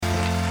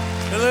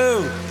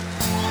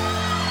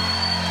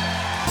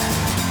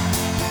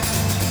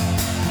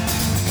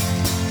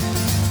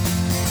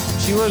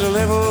was a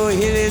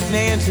level-headed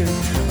dancer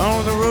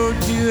on the road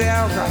to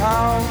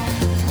alcohol.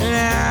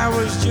 And I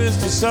was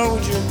just a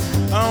soldier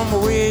on my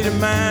way to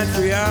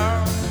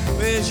Montreal.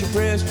 Well, she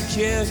pressed her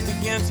chest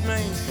against me.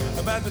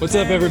 What's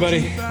up,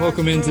 everybody?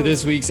 Welcome into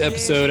this week's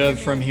episode of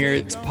From Here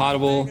It's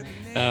Potable.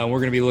 We're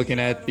going to be looking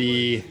at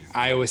the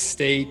Iowa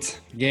State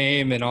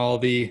game and all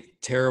the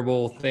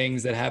terrible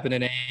things that happened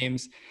in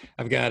Ames.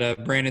 I've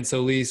got Brandon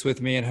Solis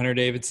with me and Hunter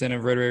Davidson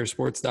of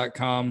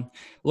RedRaidersports.com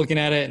looking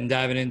at it and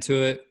diving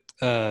into it.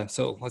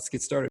 So let's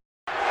get started.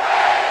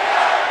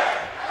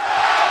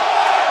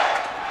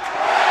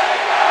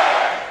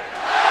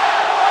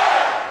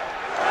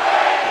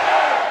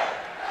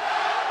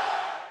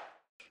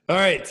 All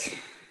right,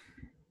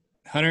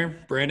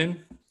 Hunter,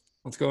 Brandon,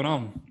 what's going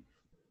on?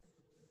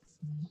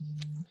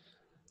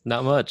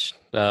 Not much.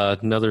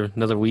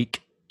 Another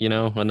week,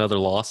 another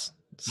loss.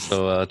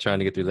 So trying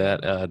to get through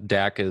that.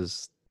 Dak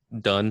is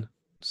done.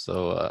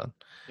 So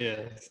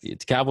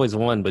it's Cowboys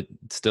won, but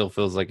it still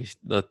feels like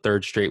the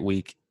third straight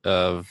week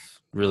of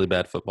really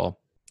bad football.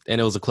 And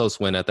it was a close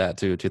win at that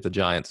too, to the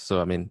Giants.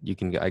 So I mean,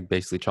 I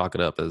basically chalk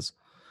it up as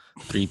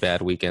 3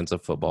 bad weekends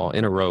of football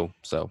in a row.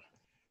 So.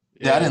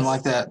 Yeah, I didn't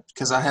like that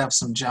because I have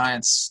some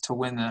Giants to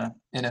win the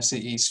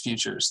NFC East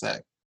futures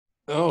that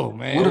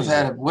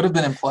would have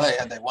been in play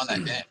had they won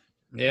that game.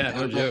 Yeah,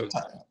 no joke.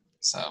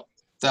 So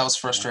that was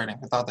frustrating.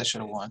 I thought they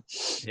should have won.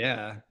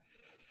 Yeah,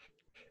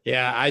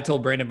 I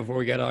told Brandon before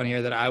we got on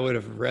here that I would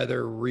have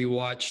rather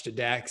rewatched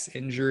Dak's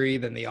injury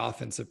than the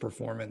offensive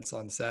performance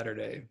on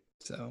Saturday.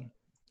 So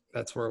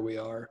that's where we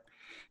are.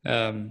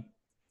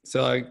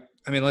 So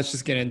I mean, let's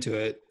just get into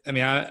it. I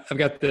mean, I've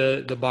got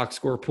the box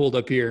score pulled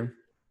up here.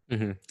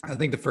 Mm-hmm. I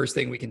think the first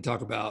thing we can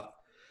talk about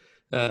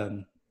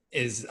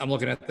is I'm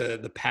looking at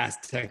the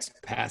text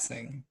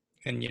passing,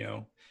 and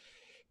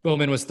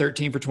Bowman was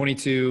 13 for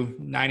 22,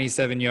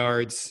 97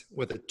 yards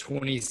with a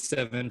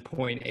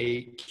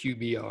 27.8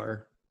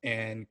 QBR,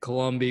 and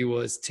Colombi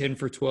was 10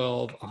 for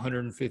 12,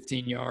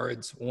 115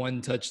 yards,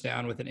 1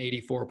 touchdown with an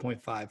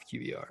 84.5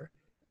 QBR. I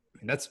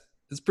mean, that's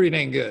pretty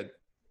dang good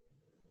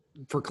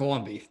for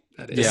Colombi.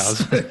 That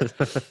is.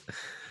 Yeah.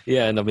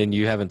 Yeah, and I mean,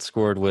 you haven't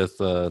scored with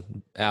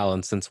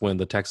Allen since when,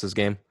 the Texas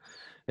game,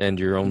 and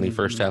your only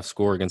first half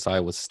score against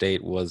Iowa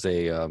State was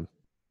a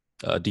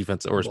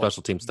defense or a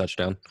special teams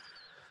touchdown.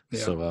 Yeah.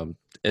 So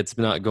it's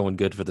not going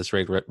good for this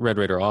Red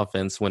Raider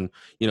offense. When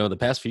the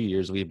past few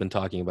years we've been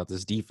talking about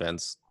this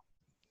defense,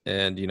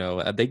 and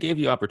they gave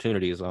you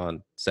opportunities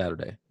on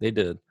Saturday. They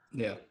did.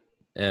 Yeah.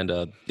 And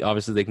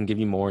obviously they can give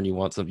you more, and you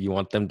want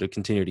them to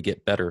continue to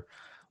get better.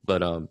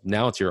 But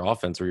now it's your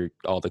offense where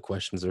all the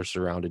questions are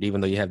surrounded.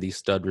 Even though you have these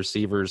stud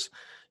receivers,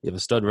 you have a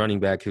stud running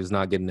back who's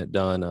not getting it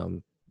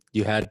done.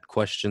 You had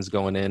questions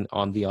going in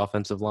on the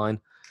offensive line.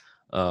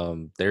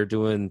 They're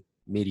doing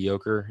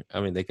mediocre.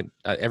 I mean,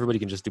 everybody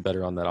can just do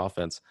better on that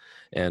offense,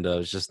 and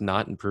it's just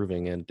not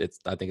improving. And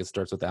I think it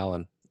starts with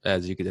Allen,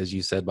 as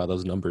you said, by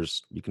those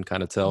numbers, you can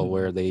kind of tell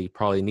where they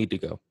probably need to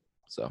go.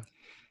 So.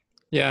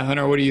 Yeah,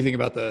 Hunter, what do you think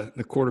about the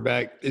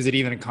quarterback? Is it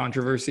even a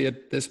controversy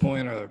at this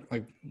point, or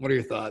what are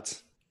your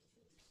thoughts?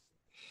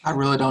 I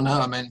really don't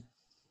know. I mean, it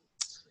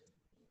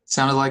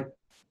sounded like,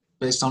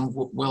 based on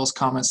Will's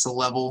comments, the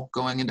level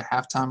going into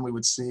halftime, we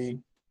would see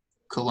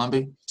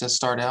Colombi just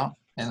start out,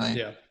 and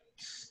they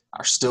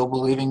are still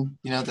believing,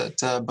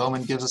 that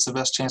Bowman gives us the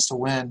best chance to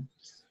win.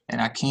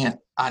 And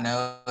I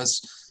know, as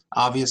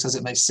obvious as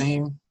it may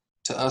seem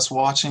to us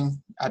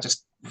watching, I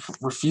just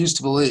refuse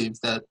to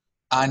believe that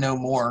I know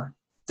more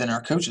than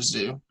our coaches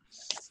do.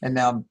 And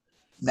now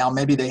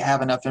maybe they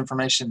have enough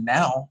information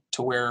now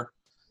to where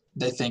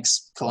they think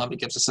Colombi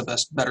gives us a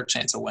better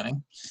chance of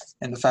winning.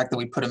 And the fact that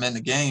we put him in the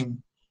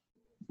game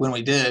when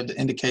we did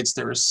indicates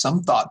there is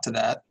some thought to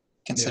that,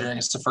 considering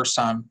it's the first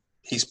time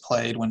he's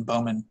played when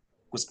Bowman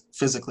was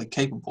physically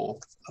capable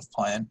of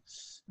playing.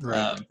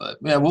 Right. But,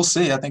 yeah, we'll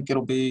see. I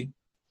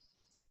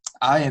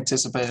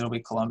anticipate it'll be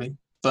Colombi.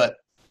 But,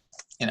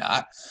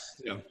 I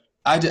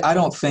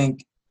don't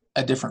think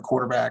a different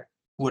quarterback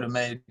would have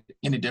made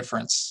any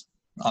difference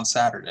on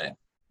Saturday.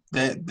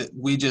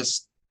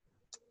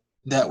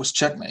 That was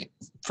checkmate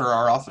for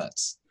our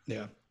offense.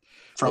 Yeah.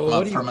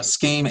 From a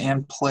scheme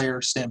and player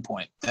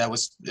standpoint, it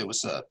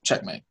was a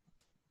checkmate.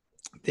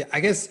 Yeah, I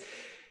guess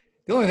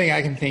the only thing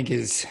I can think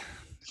is,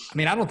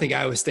 I don't think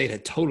Iowa State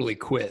had totally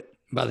quit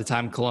by the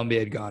time Columbia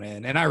had gone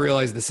in. And I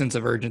realized the sense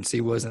of urgency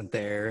wasn't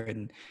there.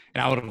 And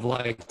I would have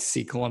liked to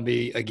see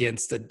Columbia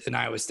against an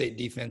Iowa State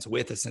defense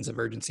with a sense of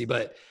urgency.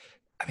 But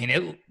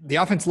the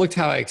offense looked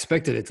how I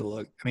expected it to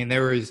look.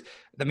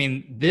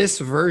 This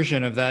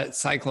version of that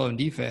Cyclone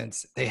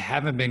defense, they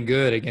haven't been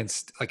good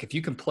against, if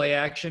you can play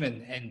action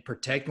and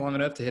protect long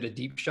enough to hit a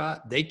deep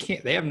shot, they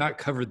have not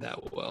covered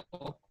that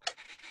well.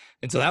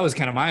 And so that was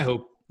kind of my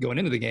hope going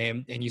into the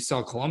game. And you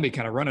saw Columbia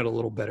kind of run it a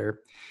little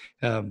better.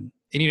 Again,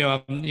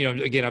 I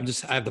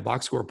have the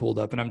box score pulled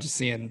up, and I'm just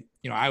seeing,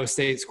 Iowa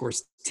State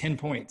scores 10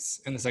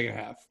 points in the second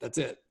half. That's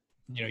it.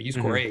 You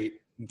score 8,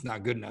 it's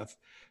not good enough.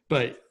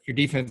 But your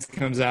defense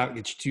comes out,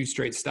 gets you 2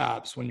 straight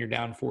stops when you're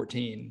down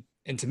 14.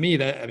 And to me,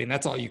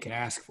 that's all you can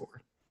ask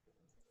for.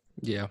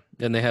 Yeah,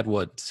 and they had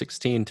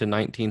 16 to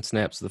 19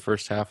 snaps the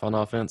first half on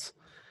offense,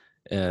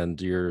 and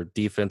your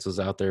defense was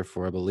out there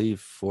for, I believe,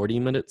 40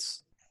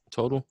 minutes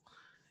total.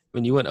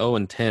 When you went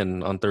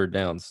 0-10 on third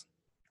downs,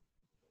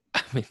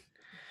 I mean,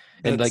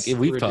 and like That's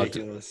we've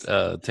ridiculous.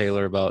 talked,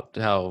 Taylor, about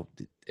how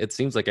it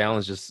seems like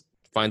Allen just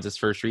finds his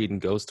first read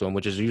and goes to him,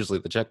 which is usually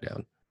the check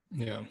down.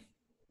 Yeah.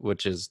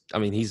 Which is, I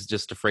mean, he's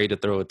just afraid to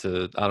throw it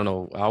to, I don't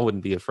know, I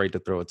wouldn't be afraid to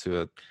throw it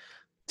to a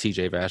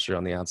TJ Vasher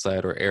on the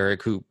outside or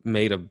Eric, who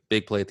made a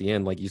big play at the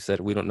end. Like you said,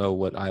 we don't know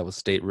what Iowa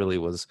State really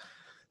was,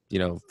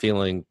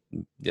 feeling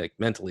like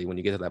mentally when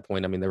you get to that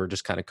point. I mean, they were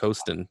just kind of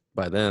coasting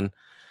by then,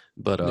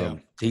 but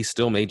he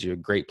still made you a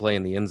great play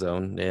in the end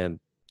zone, and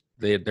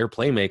they're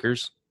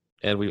playmakers.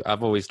 And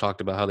I've always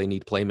talked about how they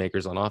need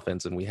playmakers on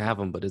offense, and we have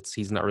them, but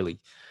he's not really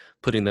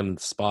putting them in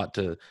the spot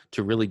to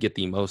really get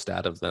the most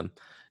out of them.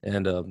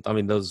 And I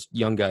mean, those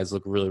young guys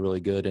look really,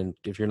 really good. And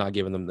if you're not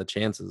giving them the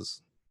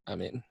chances, I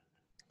mean,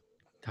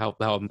 how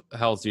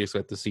else do you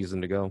expect the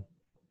season to go?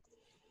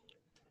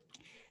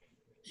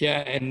 Yeah,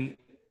 and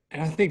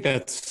I think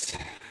that's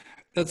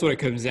what it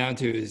comes down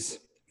to. Is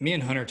me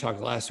and Hunter talked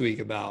last week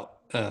about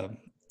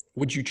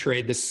would you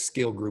trade this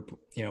skill group?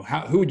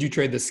 Who would you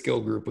trade this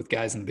skill group with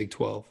guys in the Big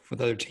 12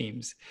 with other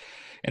teams?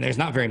 And there's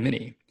not very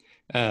many.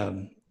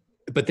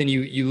 But then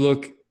you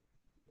look,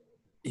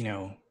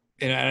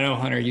 and I know,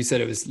 Hunter, you said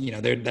it was,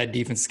 that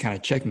defense is kind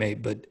of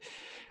checkmate, but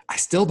I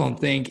still don't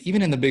think,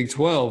 even in the Big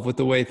 12, with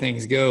the way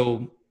things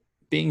go,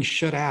 being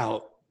shut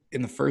out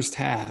in the first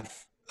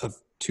half of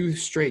 2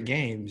 straight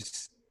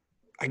games,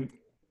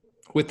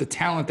 with the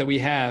talent that we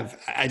have,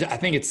 I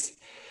think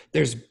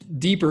there's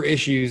deeper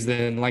issues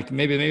than, like,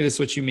 maybe this is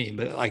what you mean,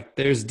 but like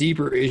there's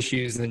deeper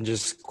issues than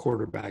just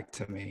quarterback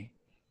to me.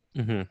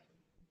 Mm-hmm.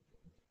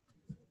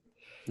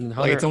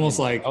 Hunter, like it's almost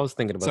like, I was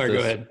thinking about sorry,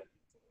 this. Go ahead.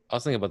 I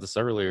was thinking about this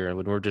earlier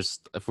when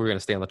if we're going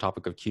to stay on the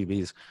topic of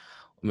QBs,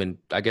 I mean,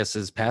 I guess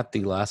is Pat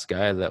the last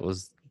guy that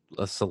was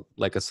a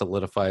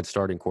solidified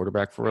starting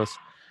quarterback for us?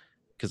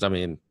 Because I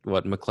mean,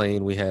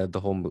 McLean, we had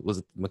was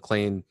it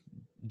McLean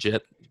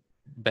Jet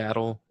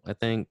battle, I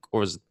think,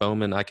 or was it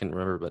Bowman? I can't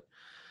remember, but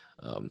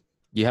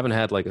you haven't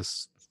had like a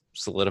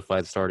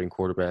solidified starting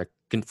quarterback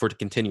for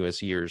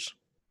continuous years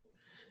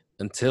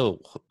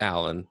until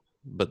Allen,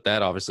 but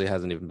that obviously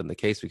hasn't even been the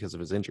case because of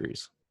his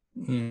injuries.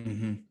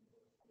 Mm-hmm.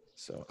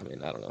 So, I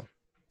mean, I don't know.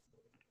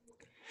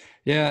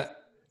 Yeah.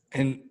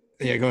 And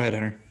yeah, go ahead,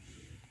 Hunter.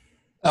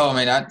 Oh, I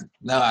mean,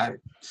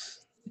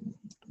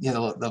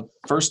 the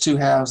first 2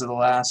 halves of the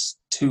last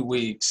 2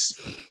 weeks,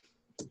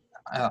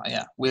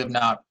 we have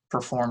not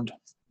performed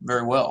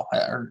very well,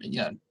 or,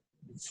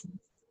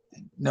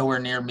 nowhere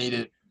near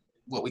meted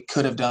what we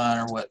could have done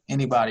or what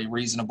anybody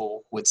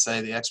reasonable would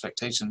say the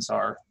expectations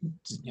are.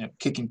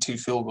 Kicking 2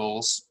 field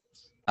goals.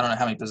 I don't know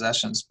how many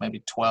possessions,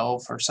 maybe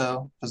 12 or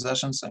so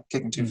possessions.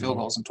 Kicking 2 field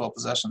goals in 12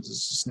 possessions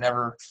is just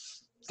never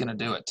going to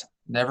do it.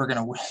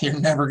 You're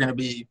never going to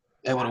be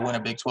able to win a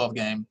Big 12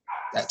 game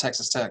at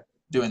Texas Tech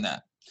doing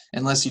that,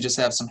 unless you just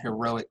have some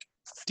heroic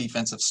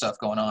defensive stuff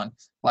going on.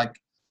 Like,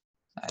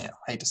 I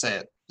hate to say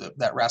it,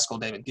 that rascal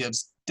David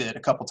Gibbs did a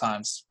couple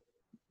times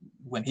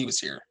when he was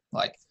here.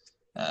 Like,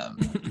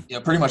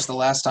 pretty much the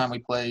last time we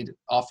played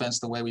offense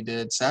the way we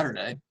did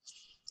Saturday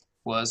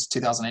was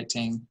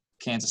 2018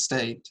 Kansas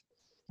State.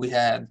 We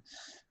had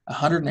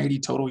 180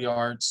 total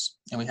yards,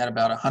 and we had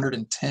about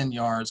 110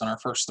 yards on our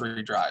first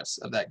 3 drives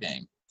of that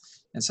game.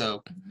 And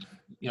so,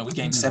 we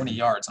gained 70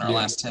 yards in our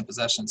last 10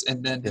 possessions.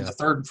 And then in the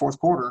third and fourth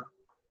quarter,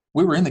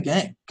 we were in the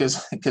game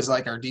because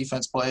like our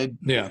defense played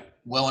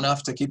well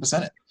enough to keep us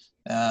in it.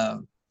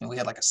 And we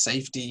had like a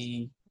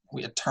safety.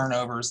 We had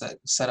turnovers that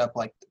set up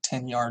like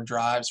 10-yard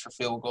drives for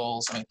field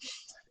goals. I mean,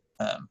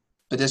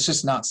 but it's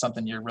just not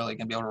something you're really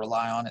going to be able to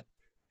rely on it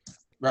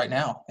right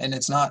now. And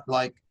it's not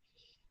like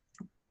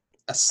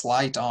a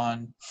slight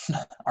on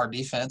our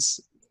defense,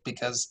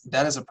 because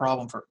that is a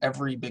problem for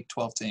every Big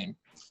 12 team.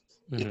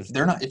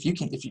 Mm-hmm.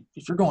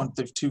 If you're going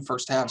through 2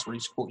 first halves where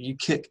you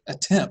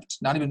attempt,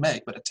 not even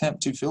make, but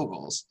attempt 2 field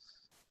goals,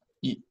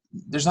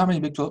 there's not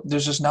many Big 12.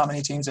 There's just not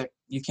many teams that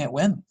you can't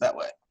win that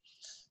way.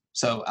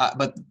 So,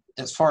 but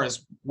as far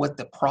as what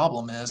the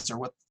problem is, or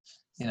what,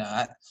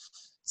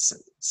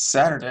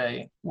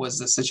 Saturday was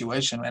the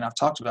situation, and I've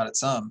talked about it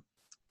some,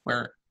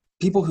 where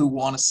people who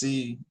want to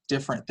see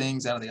different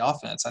things out of the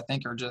offense, I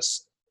think, are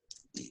just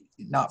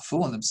not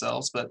fooling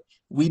themselves. But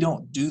we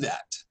don't do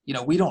that.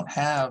 We don't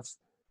have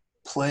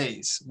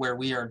plays where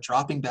we are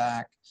dropping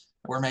back.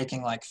 We're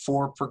making like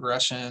 4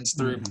 progressions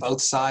through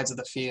both sides of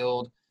the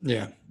field.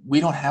 Yeah. We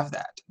don't have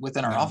that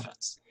within our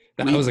offense.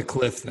 That was a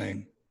Cliff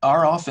thing.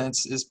 Our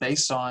offense is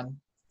based on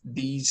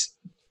these,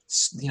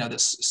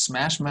 this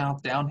smash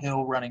mouth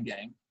downhill running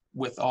game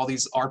with all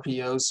these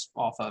RPOs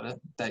off of it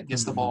that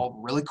gets the ball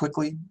really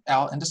quickly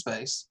out into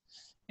space.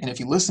 And if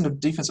you listen to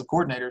defensive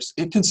coordinators,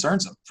 it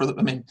concerns them.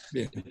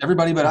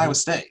 Everybody but Iowa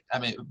State. I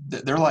mean,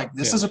 they're like,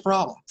 this is a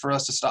problem for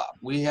us to stop.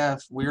 We are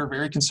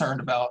very concerned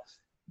about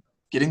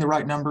getting the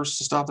right numbers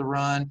to stop the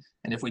run.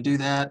 And if we do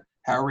that,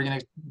 how are we going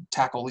to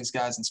tackle these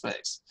guys in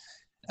space?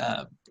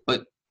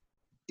 But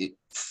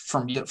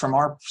from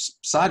our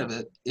side of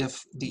it,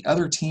 if the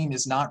other team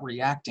is not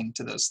reacting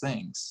to those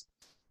things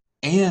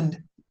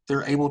and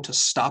they're able to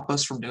stop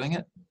us from doing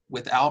it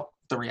without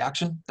the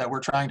reaction that we're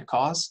trying to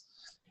cause,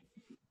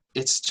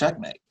 it's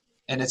checkmate.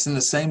 And it's in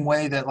the same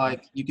way that,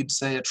 like, you could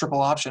say a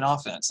triple option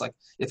offense. Like,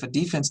 if a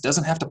defense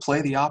doesn't have to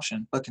play the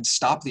option but can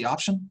stop the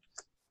option,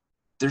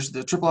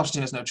 the triple option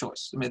team has no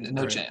choice. I mean,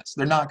 no chance.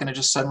 They're not going to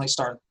just suddenly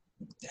start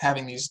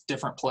having these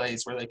different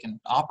plays where they can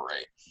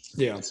operate.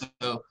 Yeah.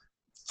 So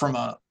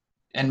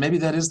and maybe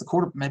that is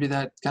maybe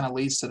that kind of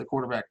leads to the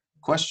quarterback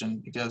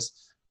question,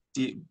 because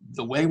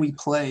the way we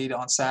played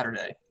on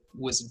Saturday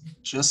was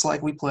just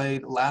like we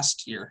played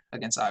last year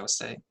against Iowa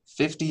State.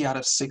 50 out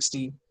of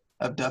 60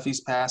 of Duffy's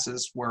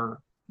passes were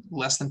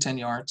less than 10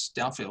 yards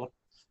downfield.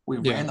 We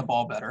ran the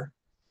ball better.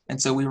 And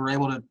so we were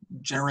able to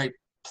generate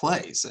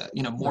plays,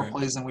 more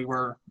plays than we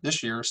were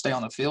this year, stay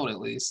on the field at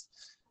least.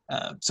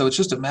 So it's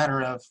just a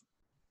matter of,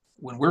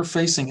 when we're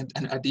facing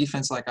a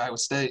defense like Iowa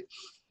State,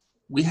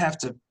 we have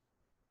to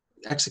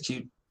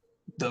execute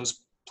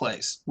those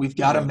plays. We've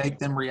got to make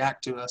them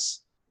react to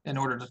us in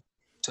order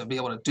to be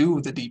able to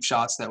do the deep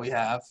shots that we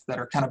have that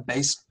are kind of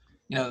based,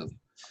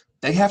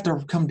 they have to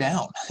come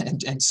down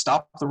and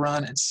stop the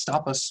run and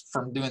stop us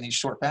from doing these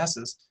short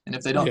passes. And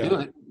if they don't do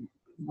it,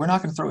 we're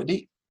not going to throw it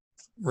deep.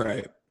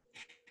 Right.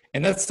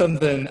 And that's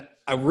something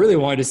I really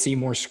wanted to see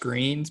more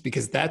screens,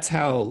 because that's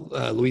how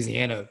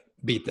Louisiana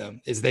beat them,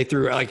 is they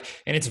threw and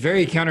it's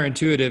very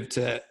counterintuitive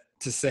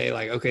to say,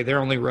 like, okay, they're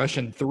only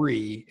rushing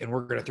 3 and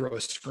we're going to throw a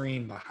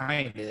screen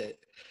behind it.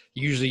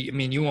 Usually, I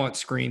mean, you want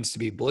screens to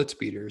be blitz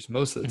beaters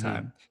most of the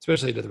time,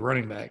 especially to the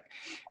running back.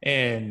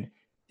 And,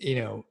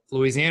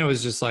 Louisiana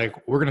was just like,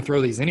 we're going to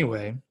throw these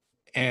anyway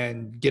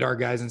and get our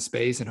guys in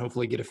space and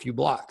hopefully get a few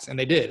blocks. And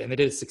they did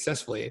it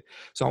successfully.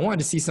 So I wanted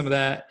to see some of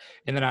that.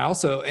 And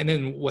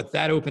then what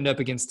that opened up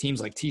against teams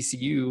like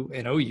TCU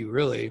and OU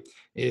really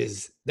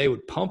is they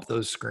would pump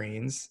those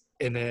screens,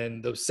 and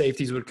then those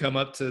safeties would come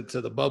up to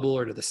the bubble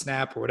or to the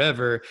snap or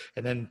whatever,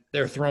 and then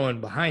they're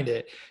throwing behind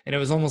it. And it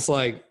was almost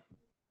like,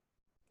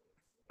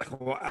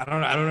 well, I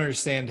don't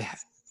understand.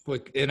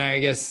 And I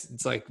guess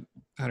it's like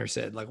Hunter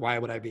said, like, why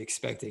would I be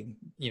expecting,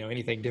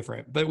 anything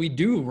different? But we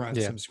do run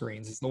some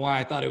screens. It's why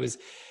I thought it was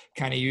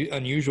kind of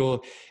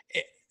unusual.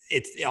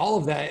 It's all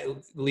of that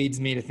leads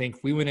me to think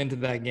we went into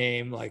that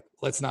game like,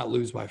 let's not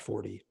lose by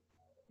 40.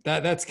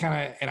 That's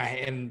kind of,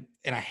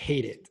 and I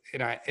hate it.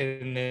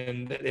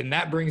 And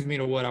that brings me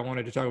to what I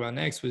wanted to talk about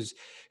next was,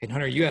 and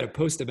Hunter, you had a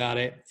post about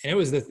it, and it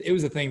was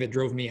the thing that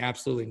drove me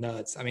absolutely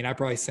nuts. I mean, I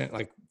probably sent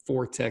like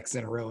 4 texts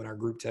in a row in our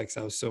group text.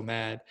 I was so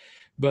mad.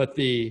 But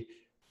the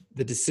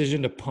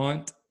decision to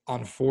punt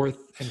on 4th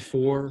and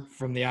 4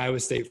 from the Iowa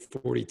State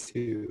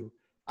 42,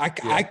 I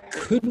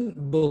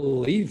couldn't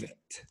believe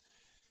it.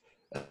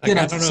 I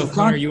don't know if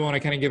Hunter, you want to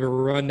kind of give a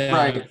rundown.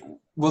 Right.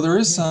 Well, there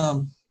is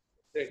some.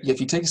 If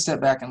you take a step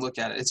back and look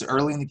at it, it's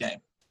early in the game.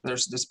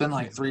 There's been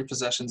like 3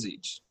 possessions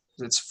each.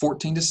 It's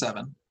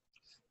 14-7,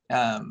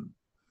 and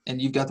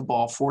you've got the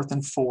ball 4th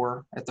and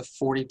 4 at the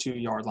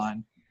 42-yard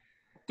line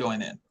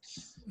going in.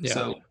 Yeah.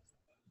 So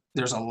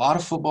there's a lot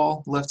of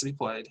football left to be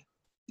played.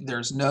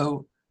 There's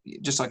no,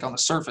 just like on the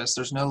surface,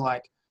 there's no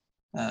like,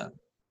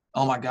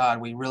 oh my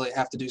God, we really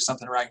have to do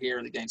something right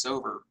here, the game's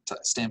over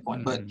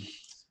standpoint. But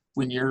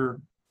when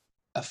you're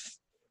a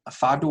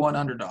 5-1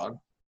 underdog,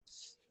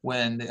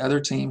 when the other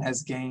team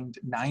has gained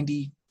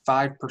 95%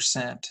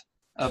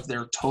 of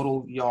their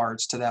total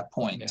yards to that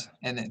point,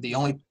 and the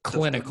only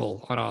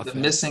clinical on offense, the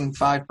missing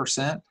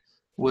 5%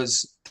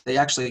 was they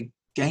actually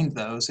gained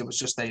those. It was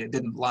just they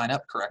didn't line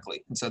up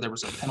correctly, and so there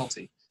was a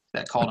penalty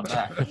that called them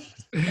back.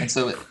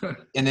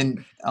 And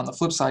then on the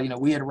flip side,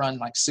 we had run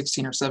like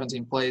 16 or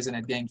 17 plays and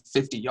had gained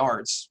 50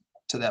 yards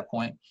to that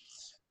point.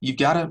 You've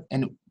got to,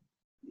 and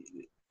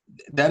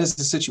that is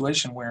the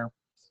situation where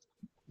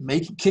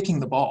kicking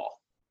the ball,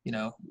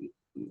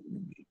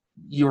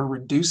 you're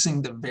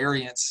reducing the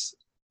variance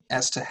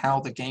as to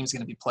how the game's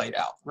going to be played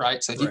out,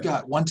 right? So you've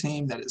got one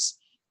team that is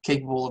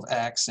capable of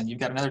X, and you've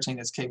got another team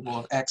that's capable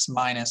of X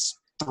minus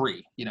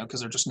 3,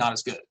 because they're just not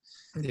as good.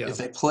 Yeah. If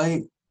they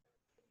play,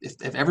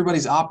 if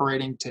everybody's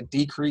operating to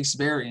decrease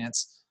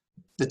variance,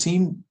 the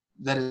team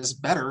that is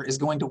better is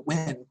going to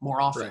win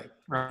more often,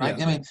 right?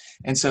 Yeah. I mean,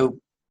 and so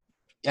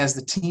as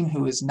the team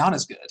who is not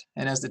as good,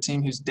 and as the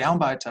team who's down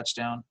by a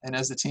touchdown, and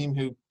as the team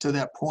who to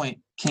that point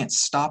can't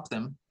stop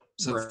them,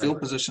 so field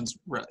position's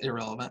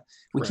irrelevant.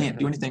 We can't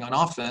do anything on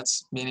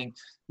offense, meaning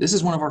this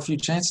is one of our few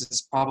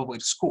chances probably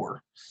to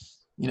score.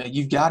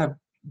 You've got to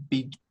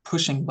be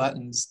pushing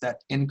buttons that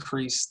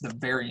increase the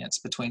variance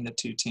between the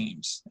two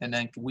teams. And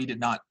then we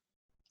did not,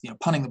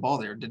 punting the ball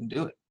there didn't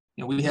do it.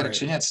 We had a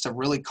chance to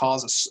really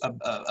cause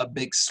a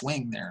big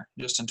swing there,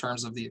 just in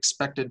terms of the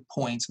expected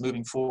points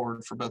moving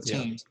forward for both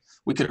teams.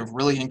 We could have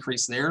really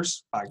increased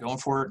theirs by going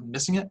for it and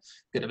missing it.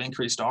 Could have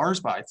increased ours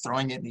by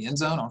throwing it in the end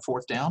zone on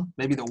 4th down.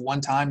 Maybe the one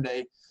time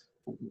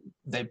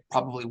they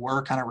probably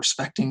were kind of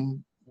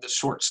respecting the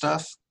short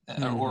stuff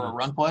or a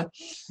run play.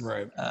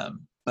 Right.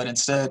 But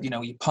instead,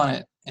 you punt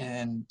it,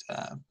 and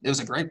it was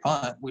a great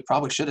punt. We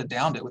probably should have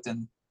downed it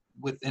within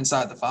with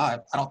inside the 5,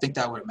 I don't think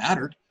that would have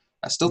mattered.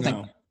 I still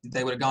think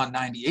they would have gone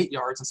 98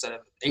 yards instead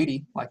of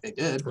 80 like they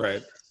did.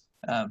 Right.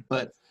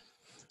 But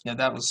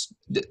that was,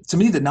 to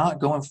me,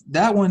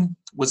 that one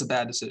was a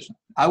bad decision.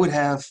 I would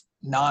have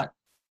not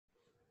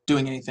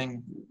doing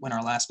anything when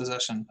our last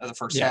possession of the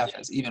first half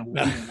is even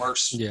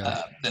worse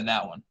than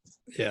that one.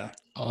 Yeah.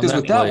 Because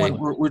with that one,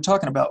 we're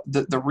talking about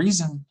the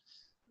reason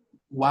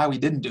why we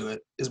didn't do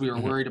it is we were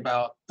worried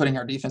about putting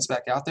our defense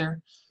back out there.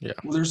 Yeah.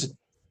 Well,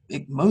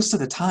 most of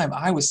the time,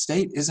 Iowa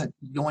State isn't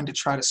going to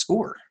try to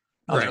score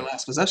on their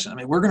last possession. I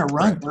mean, we're going to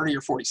run 30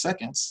 or 40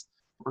 seconds.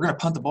 We're going to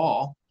punt the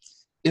ball.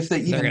 If they're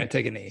going to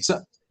take a knee.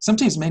 So some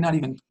teams may not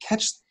even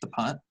catch the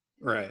punt.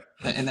 Right.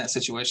 In that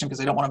situation, because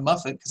they don't want to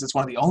muff it, because it's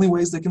one of the only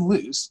ways they can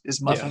lose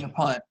is muffing a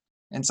punt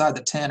inside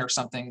the 10 or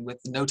something with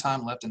no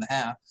time left in the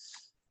half.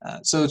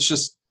 So it's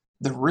just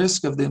the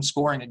risk of them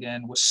scoring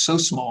again was so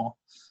small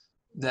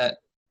that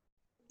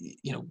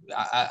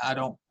I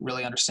don't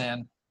really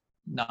understand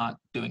not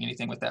doing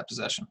anything with that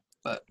possession.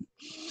 But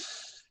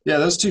yeah,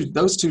 those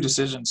two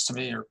decisions to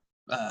me are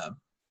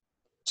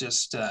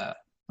just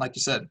like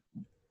you said,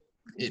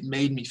 it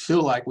made me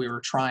feel like we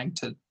were trying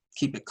to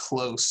keep it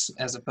close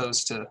as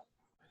opposed to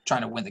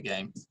trying to win the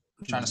game,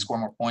 trying to score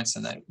more points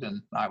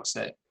than Iowa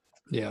State.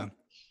 Yeah.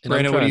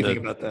 Brandon, what do you think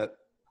about that?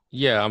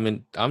 Yeah, I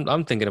mean,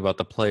 I'm thinking about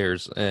the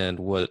players and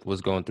what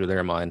was going through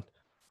their mind.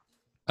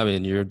 I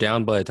mean, you're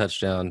down by a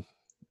touchdown.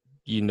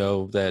 You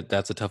know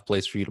that's a tough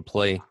place for you to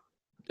play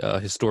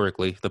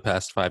historically the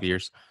past 5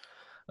 years.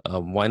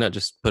 Why not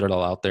just put it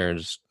all out there and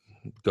just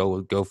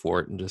go for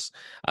it? And just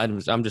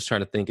I'm just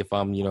trying to think if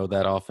I'm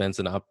that offense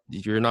and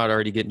you're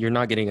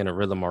not getting in a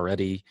rhythm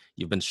already.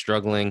 You've been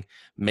struggling.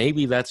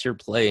 Maybe that's your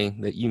play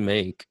that you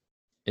make,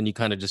 and you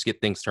kind of just get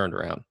things turned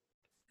around.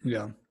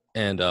 Yeah.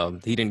 And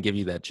he didn't give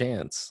you that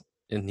chance.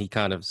 And he's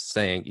kind of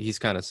saying,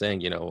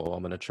 well,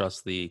 I'm going to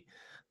trust the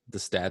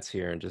stats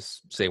here and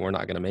just say we're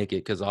not going to make it.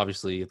 Because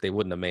obviously, if they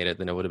wouldn't have made it,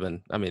 then it would have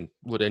been. I mean,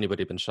 would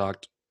anybody have been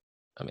shocked?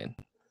 I mean,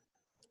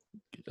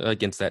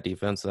 against that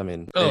defense. I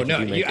mean, you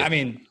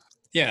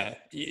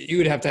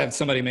would have to have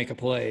somebody make a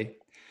play,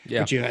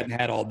 which you hadn't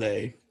had all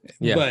day.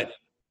 Yeah. But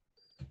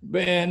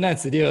and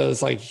that's the deal.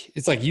 It's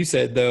like you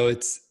said though.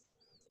 It's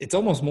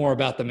almost more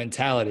about the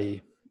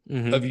mentality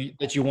of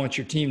that you want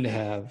your team to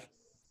have,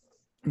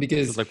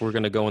 because it's like we're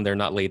going to go in there,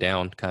 not lay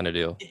down kind of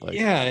deal.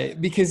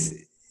 Because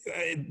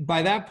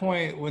by that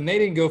point, when they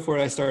didn't go for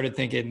it, I started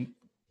thinking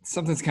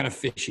something's kind of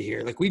fishy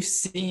here. Like, we've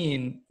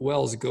seen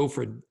Wells go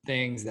for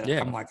things that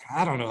I'm like,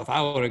 I don't know if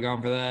I would have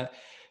gone for that.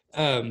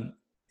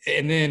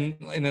 And then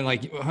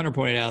like Hunter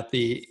pointed out,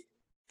 the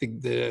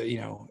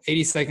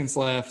 80 seconds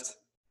left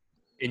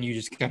and you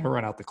just kind of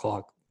run out the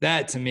clock.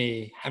 That, to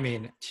me, I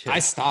mean, I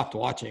stopped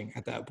watching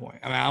at that point.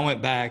 I mean, I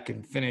went back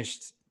and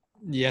finished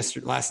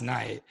last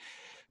night,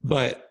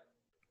 but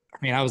I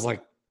mean, I was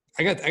like,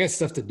 I got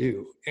stuff to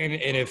do. And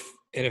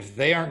if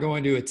they aren't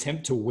going to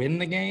attempt to win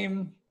the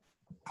game,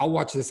 I'll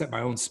watch this at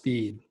my own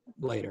speed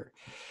later.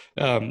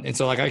 And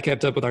so, like, I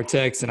kept up with our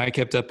texts and I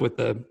kept up with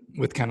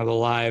kind of the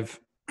live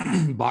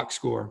box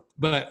score.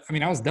 But I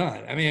mean, I was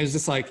done. I mean, it was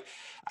just like,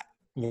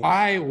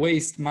 why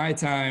waste my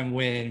time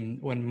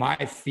when my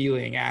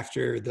feeling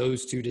after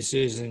those two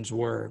decisions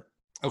were,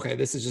 okay,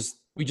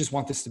 we just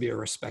want this to be a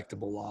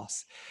respectable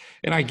loss.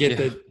 And I get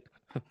that,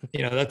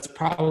 that's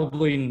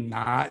probably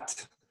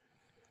not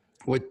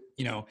what,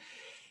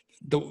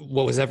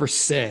 what was ever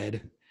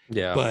said.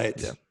 Yeah.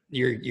 But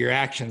your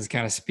actions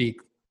kind of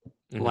speak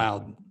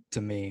loud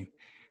to me.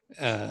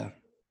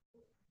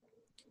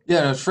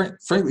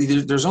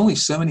 Frankly, there's only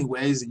so many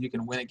ways that you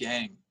can win a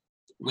game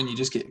when you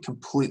just get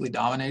completely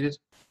dominated,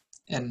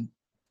 and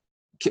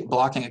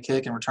blocking a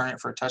kick and returning it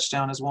for a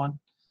touchdown is one.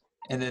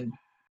 And then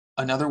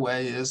another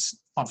way is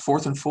on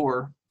 4th and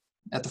 4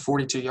 at the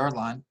 42-yard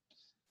line,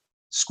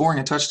 scoring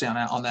a touchdown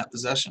on that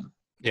possession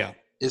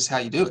is how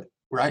you do it,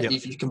 right?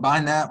 If you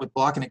combine that with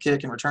blocking a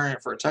kick and returning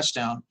it for a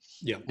touchdown,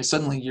 and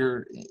suddenly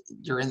you're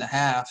in the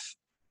half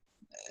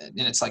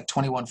and it's like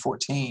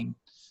 21-14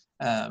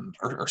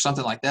 or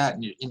something like that,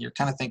 and you're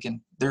kind of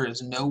thinking there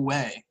is no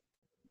way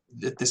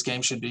that this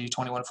game should be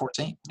 21-14.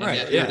 And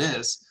yet here it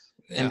is.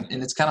 And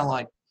it's kind of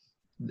like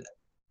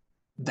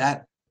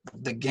that.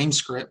 The game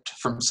script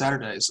from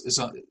Saturday is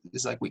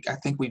like I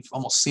think we've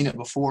almost seen it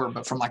before,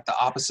 but from like the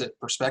opposite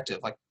perspective.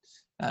 Like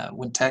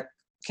when Tech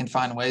can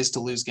find ways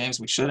to lose games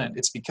we shouldn't,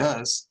 it's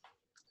because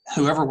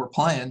whoever we're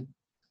playing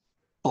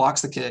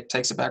blocks the kick,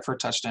 takes it back for a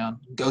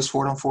touchdown, goes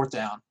for it on 4th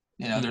down.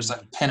 There's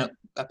a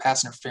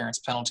pass interference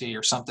penalty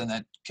or something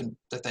that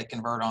they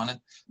convert on it.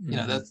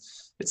 That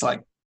it's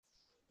like,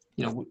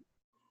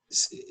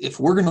 if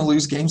we're going to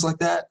lose games like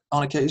that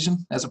on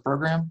occasion as a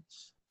program,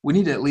 we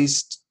need to at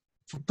least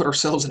put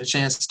ourselves in a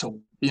chance to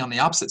be on the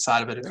opposite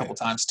side of it a couple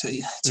times to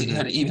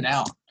even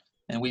out.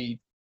 And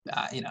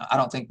I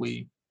don't think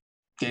we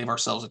gave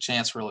ourselves a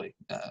chance really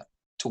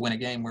to win a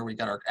game where we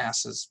got our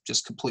asses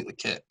just completely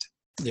kicked.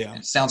 Yeah.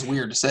 And it sounds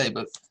weird to say,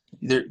 but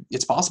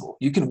it's possible.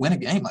 You can win a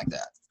game like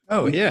that.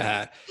 Oh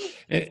yeah.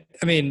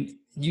 I mean,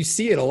 you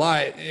see it a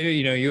lot.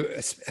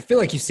 I feel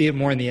like you see it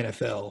more in the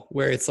NFL,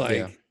 where it's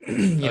like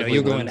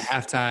You'll go into wins.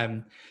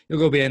 halftime. You'll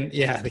go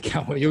the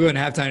Cowboys. You'll go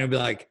into halftime and you'll be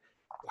like,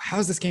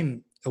 how's this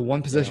game a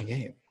one possession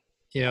game?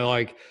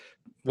 Like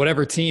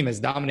whatever team has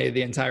dominated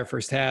the entire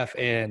first half,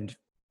 and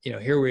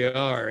here we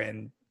are,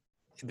 and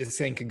this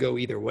thing could go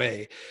either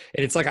way.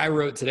 And it's like I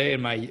wrote today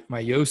in my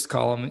Yost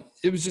column.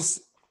 It was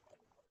just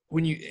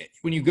when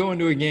you go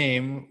into a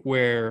game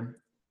where,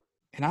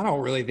 and I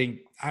don't really think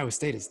Iowa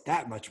State is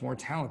that much more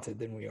talented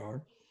than we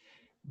are.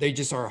 They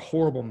just are a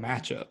horrible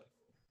matchup.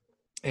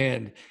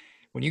 And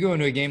when you go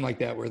into a game like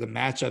that where the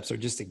matchups are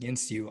just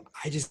against you,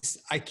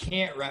 I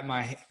can't wrap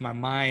my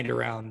mind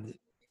around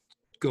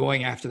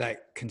going after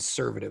that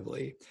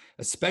conservatively,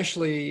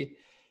 especially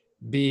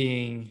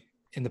being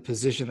in the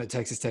position that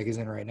Texas Tech is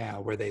in right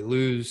now, where they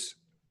lose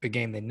a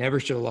game they never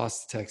should have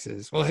lost to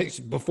Texas. Well,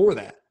 before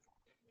that,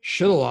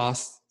 should have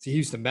lost to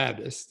Houston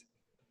Baptist,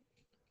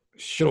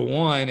 should have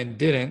won and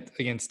didn't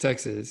against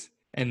Texas,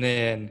 and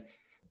then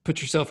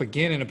put yourself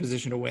again in a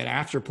position to win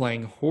after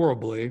playing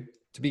horribly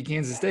to beat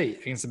Kansas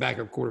State against the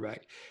backup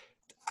quarterback.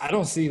 I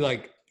don't see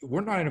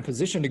we're not in a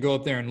position to go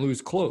up there and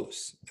lose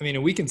close. I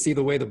mean, we can see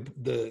the way and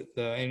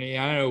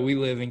I know we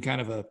live in kind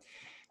of a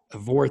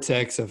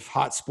vortex of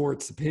hot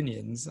sports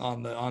opinions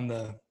on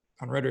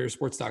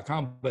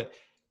RedRaidersports.com, but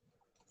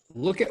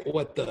look at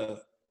what the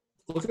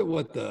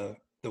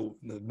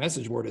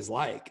message board is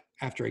like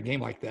after a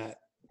game like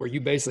that, where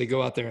you basically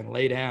go out there and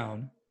lay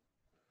down.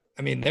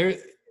 I mean,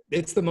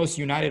 it's the most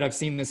united I've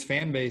seen this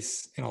fan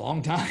base in a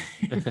long time.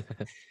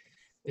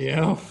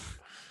 And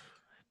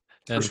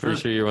I'm pretty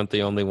sure you weren't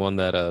the only one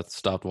that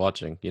stopped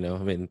watching. I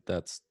mean,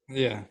 that's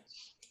yeah.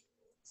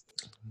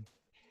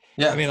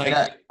 I mean,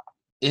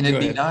 and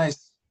it'd be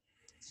nice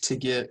to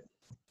get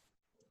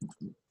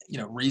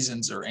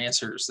reasons or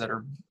answers that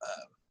are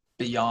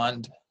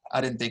beyond.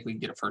 I didn't think we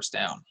could get a first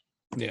down.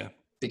 Yeah,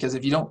 because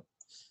if you don't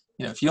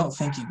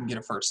think you can get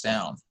a first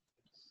down,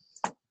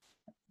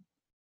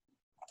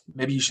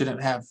 maybe you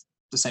shouldn't have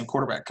the same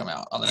quarterback come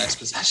out on the next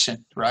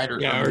possession, right? Or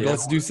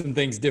let's do some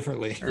things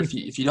differently. Or if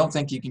you don't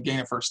think you can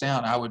gain a first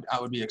down, I would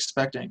be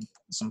expecting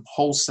some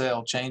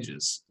wholesale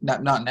changes.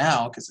 Not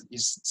now because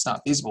it's not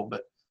feasible,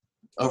 but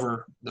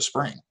over the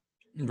spring,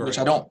 right. Which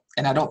I don't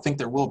think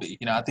there will be.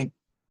 I think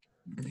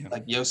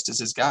Yost is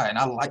his guy, and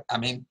I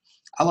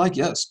like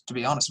Yost, to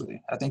be honest with you.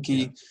 I think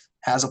he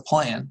has a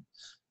plan.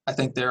 I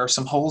think there are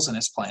some holes in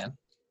his plan,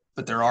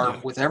 but there are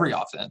with every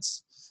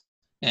offense,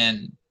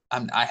 and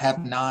I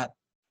have not.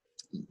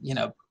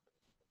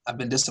 I've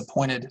been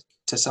disappointed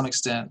to some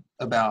extent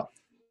about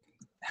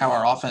how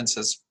our offense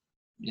has,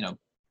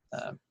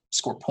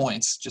 scored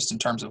points just in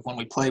terms of when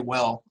we play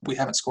well, we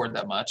haven't scored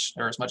that much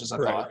or as much as I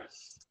thought.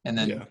 And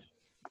then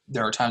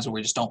there are times where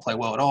we just don't play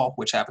well at all,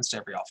 which happens to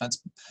every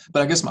offense.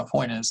 But I guess my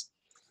point is,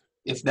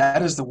 if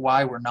that is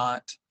why we're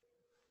not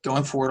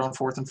going for it on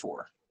 4th and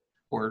 4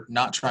 or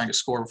not trying to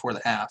score before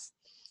the half,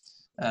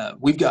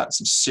 we've got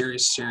some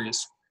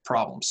serious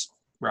problems,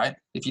 right?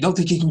 If you don't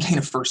think you can gain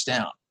a first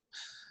down,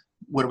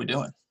 what are we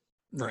doing?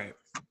 Right.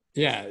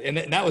 Yeah. And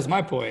that was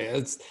my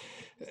point.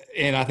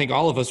 And I think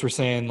all of us were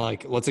saying,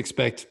 let's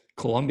expect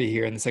Columbia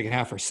here in the second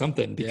half or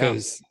something,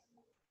 because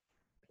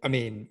I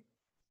mean,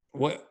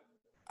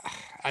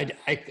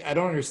 I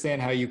don't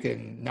understand how you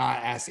can not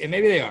ask, and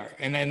maybe they are.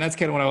 And that's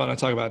kind of what I want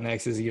to talk about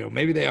next is,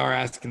 maybe they are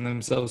asking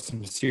themselves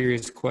some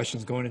serious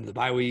questions going into the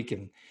bye week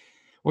and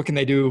what can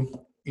they do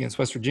against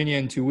West Virginia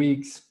in 2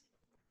 weeks.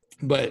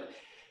 But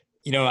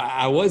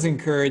I was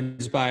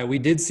encouraged by, we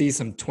did see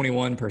some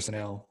 21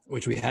 personnel,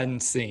 which we hadn't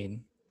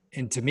seen.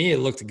 And to me, it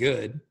looked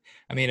good.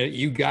 I mean,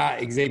 you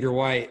got Xavier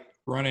White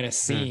running a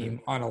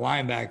seam on a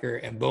linebacker,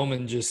 and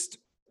Bowman just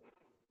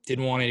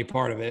didn't want any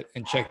part of it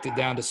and checked it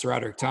down to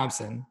SaRodorick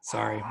Thompson.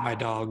 Sorry, my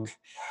dog.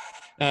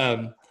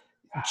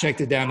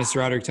 Checked it down to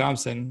SaRodorick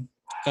Thompson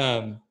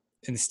and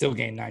still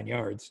gained 9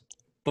 yards.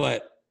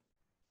 But,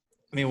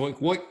 I mean,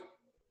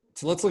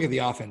 so let's look at the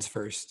offense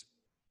first.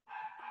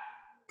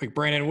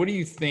 Brandon, what do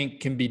you think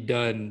can be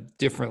done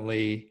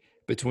differently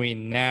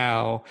between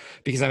now?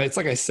 Because it's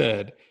like I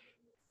said,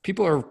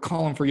 people are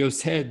calling for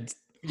Yost Head,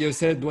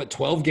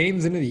 12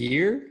 games into the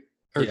year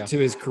or to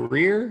his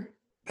career?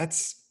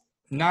 That's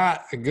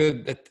not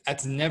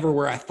that's never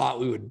where I thought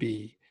we would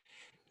be.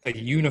 A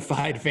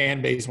unified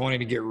fan base wanting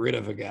to get rid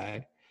of a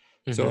guy.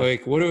 Mm-hmm.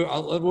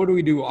 So what do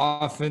we do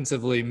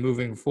offensively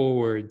moving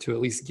forward to at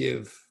least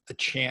give a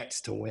chance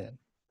to win?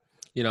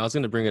 I was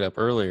going to bring it up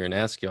earlier and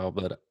ask y'all,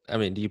 but I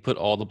mean, do you put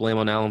all the blame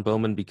on Alan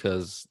Bowman?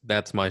 Because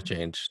that's my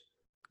change.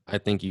 I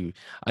think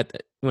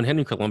when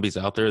Henry Colombi's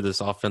out there, this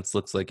offense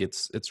looks like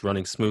it's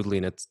running smoothly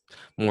and it's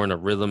more in a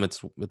rhythm.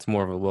 It's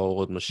more of a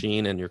well-oiled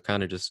machine, and you're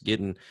kind of just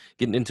getting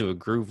into a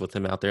groove with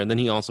him out there. And then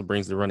he also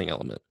brings the running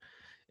element.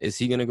 Is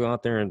he going to go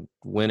out there and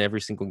win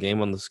every single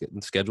game on the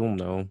schedule?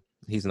 No,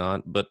 he's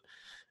not. But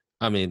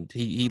I mean,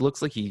 he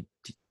looks like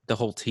the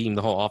whole team,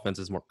 the whole offense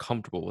is more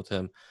comfortable with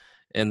him.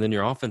 And then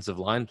your offensive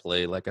line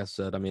play, like I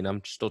said, I mean,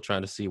 I'm still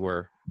trying to see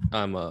where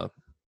I'm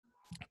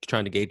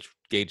trying to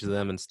gauge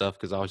them and stuff,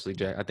 because obviously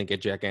I think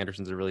Jack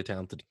Anderson's a really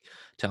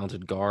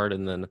talented guard,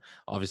 and then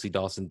obviously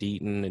Dawson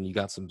Deaton, and you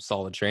got some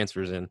solid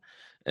transfers in,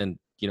 and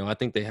I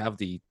think they have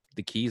the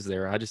keys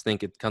there. I just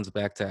think it comes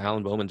back to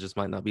Alan Bowman just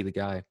might not be the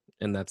guy,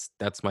 and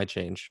that's my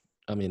change.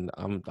 I mean,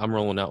 I'm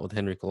rolling out with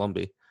Henry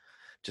Colombi,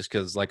 just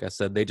because, like I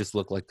said, they just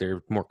look like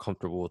they're more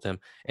comfortable with him,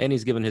 and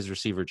he's given his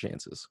receiver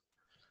chances.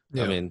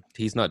 Yeah. I mean,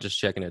 he's not just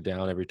checking it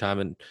down every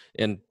time,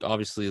 and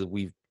obviously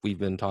we've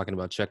been talking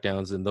about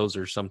checkdowns, and those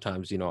are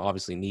sometimes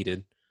obviously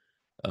needed.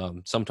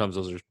 Sometimes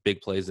those are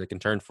big plays that can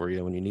turn for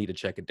you when you need to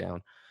check it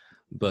down.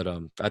 But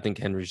I think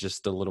Henry's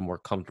just a little more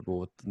comfortable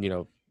with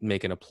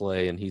making a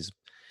play, and he's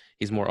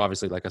more,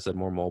 obviously, like I said,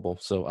 more mobile.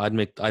 So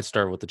I'd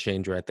start with the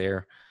change right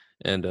there,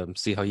 and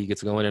see how he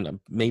gets going, and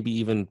maybe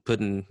even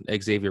putting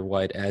Xavier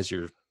White as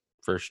your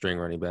first string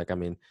running back. I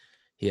mean,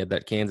 he had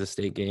that Kansas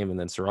State game, and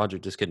then Saraja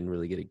just couldn't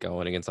really get it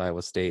going against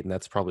Iowa State, and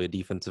that's probably a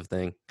defensive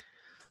thing.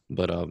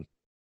 But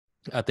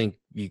I think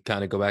you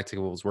kind of go back to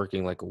what was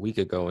working like a week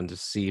ago and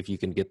just see if you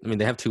can get – I mean,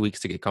 they have 2 weeks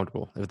to get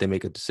comfortable if they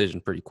make a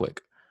decision pretty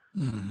quick.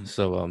 Mm-hmm.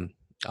 So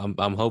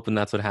I'm hoping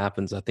that's what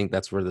happens. I think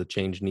that's where the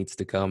change needs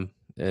to come,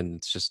 and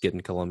it's just getting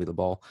Colombi the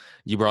ball.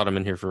 You brought him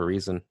in here for a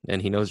reason,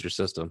 and he knows your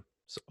system.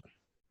 So.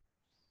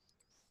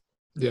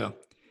 Yeah.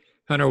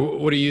 Hunter,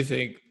 what do you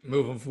think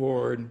moving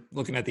forward,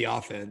 looking at the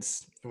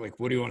offense? Like,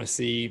 what do you want to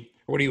see?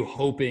 What are you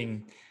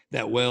hoping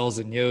that Wells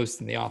and Yost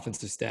and the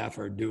offensive staff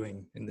are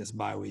doing in this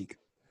bye week?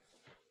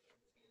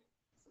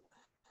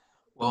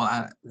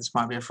 Well, this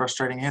might be a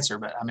frustrating answer,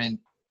 but I mean,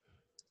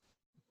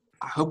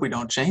 I hope we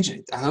don't change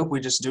it. I hope we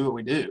just do what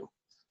we do,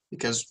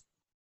 because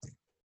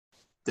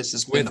this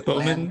has been the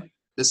plan.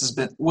 This has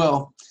been,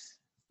 well,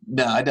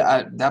 no,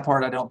 that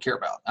part I don't care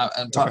about.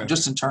 I'm talking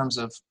just in terms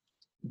of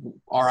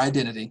our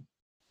identity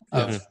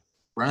of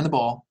running the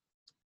ball,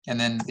 and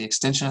then the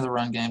extension of the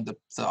run game, the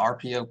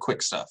RPO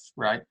quick stuff,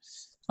 right?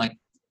 Like,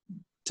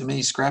 to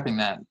me, scrapping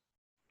that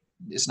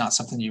is not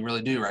something you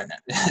really do right now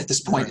at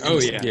this point. Oh,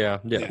 yeah.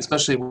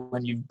 Especially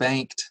when you've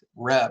banked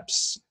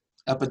reps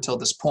up until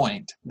this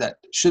point that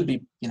should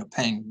be,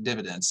 paying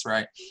dividends,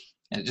 right?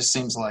 And it just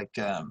seems like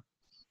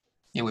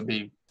it would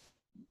be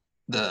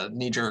the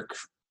knee-jerk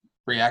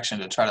reaction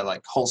to try to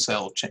like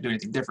wholesale do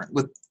anything different.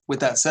 With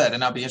that said,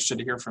 and I'll be interested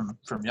to hear from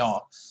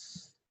y'all.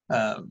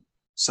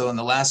 So in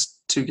the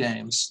last 2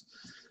 games,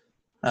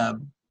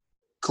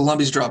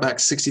 Columbia's dropped back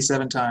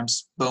 67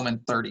 times,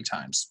 Bowman 30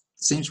 times.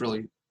 Seems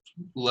really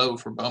low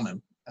for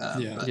Bowman.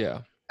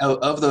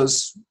 Of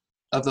those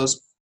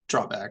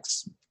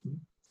dropbacks,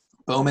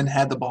 Bowman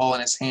had the ball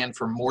in his hand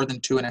for more than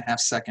 2.5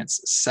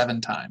 seconds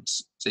 7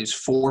 times. So he's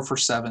 4 for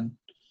 7,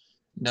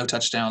 no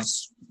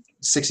touchdowns,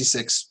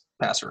 66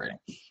 passer rating.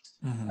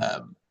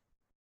 Mm-hmm.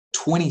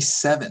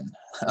 27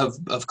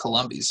 of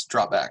Columbia's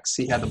dropbacks,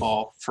 he had the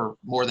ball for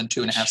more than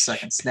 2.5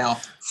 seconds.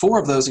 Now, 4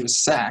 of those he was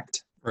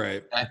sacked.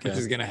 Right. Which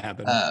is going to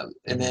happen.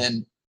 And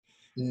then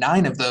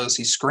 9 of those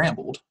he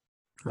scrambled.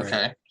 Right.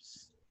 Okay.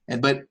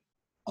 But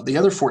the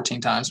other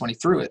 14 times when he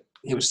threw it,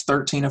 he was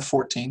 13 of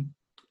 14.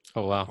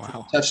 Oh,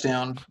 wow.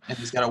 Touchdown, and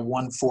he's got a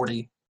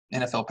 140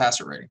 NFL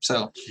passer rating.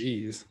 So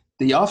jeez.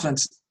 The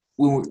offense,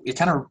 it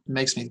kind of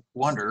makes me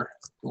wonder.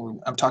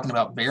 I'm talking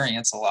about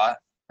variance a lot,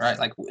 right?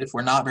 Like, if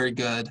we're not very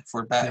good, if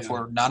we're bad, if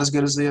we're not as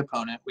good as the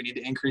opponent, we need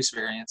to increase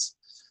variance.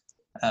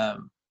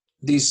 Holding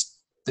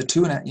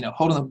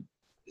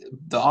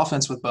the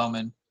offense with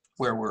Bowman,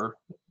 where we're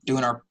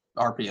doing our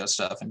RPO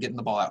stuff and getting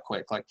the ball out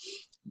quick, like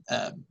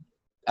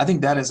I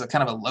think that is a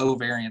kind of a low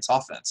variance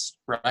offense,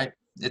 right?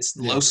 It's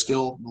low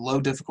skill, low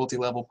difficulty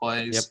level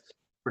plays. Yep.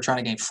 We're trying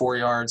to gain 4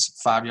 yards,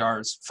 5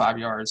 yards, 5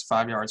 yards,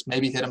 5 yards,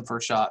 maybe hit him for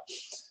a shot.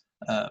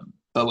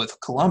 But with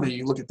Columbia,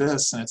 you look at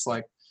this and it's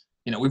like,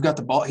 we've got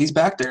the ball. He's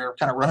back there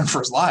kind of running for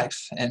his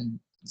life, and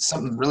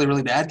something really,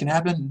 really bad can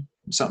happen.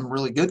 Something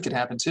really good could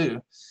happen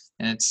too.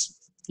 And it's,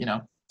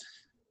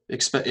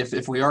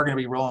 if we are going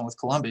to be rolling with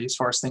Columbia, as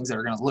far as things that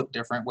are going to look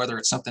different, whether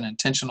it's something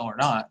intentional or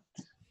not,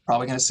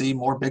 probably going to see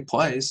more big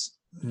plays.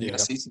 You're going to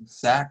see some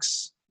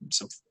sacks,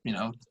 some.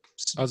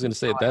 I was going to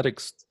say that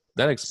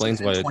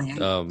explains why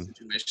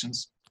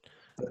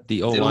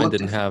the O-line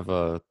didn't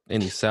have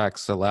any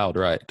sacks allowed,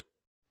 right?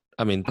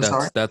 I mean,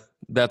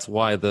 that's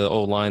why the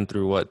O-line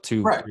through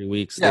 2-3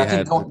 weeks they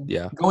had.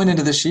 Going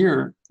into this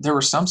year, there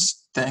was some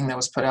thing that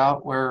was put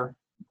out where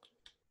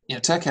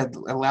Tech had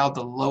allowed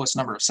the lowest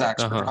number of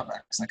sacks per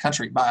dropbacks in the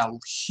country by a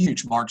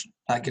huge margin.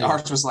 Like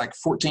ours was like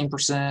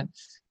 14%, and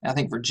I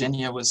think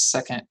Virginia was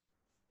second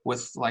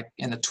with like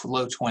in the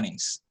low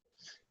 20s.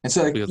 And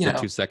so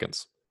 2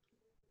 seconds.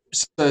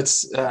 So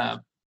it's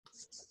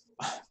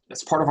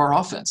part of our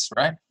offense,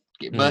 right?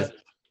 But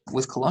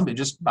with Columbia,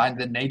 just by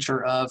the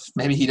nature of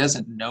maybe he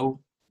doesn't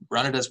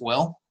run it as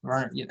well,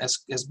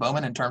 as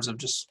Bowman, in terms of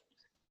just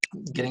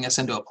getting us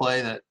into a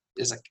play that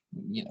is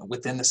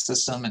within the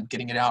system and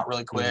getting it out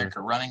really quick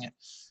or running it.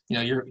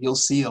 You'll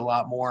see a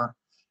lot more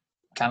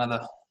kind of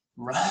the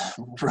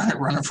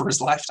running for his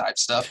life type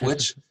stuff,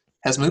 which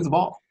has moved the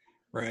ball.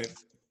 Right.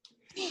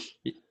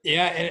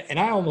 Yeah, and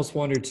I almost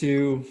wonder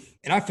too,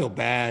 and I feel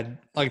bad.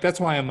 Like that's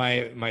why in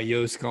my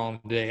Yost column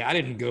today, I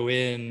didn't go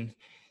in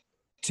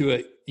to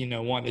it,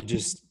 want to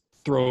just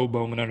throw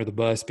Bowman under the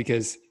bus,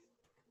 because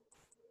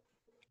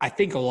I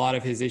think a lot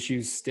of his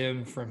issues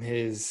stem from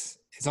his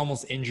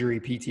almost injury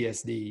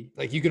PTSD.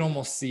 Like you can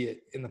almost see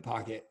it in the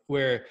pocket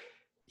where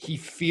he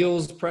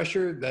feels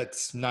pressure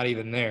that's not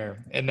even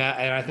there. And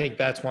I think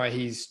that's why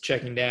he's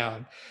checking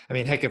down. I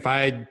mean, heck, if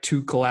I had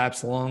 2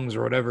 collapsed lungs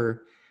or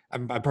whatever,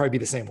 I'd probably be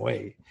the same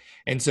way.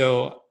 And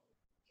so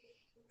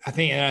I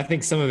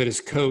think some of it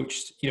is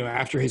coached,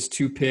 after his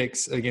 2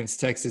 picks against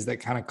Texas that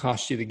kind of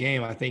cost you the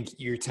game. I think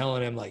you're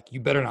telling him, like,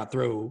 you better not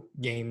throw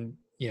game,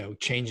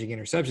 changing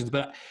interceptions.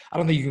 But I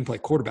don't think you can play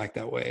quarterback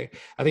that way.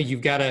 I think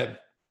you've got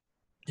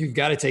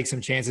to take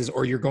some chances,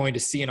 or you're going to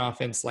see an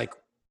offense like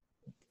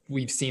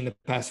we've seen the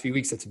past few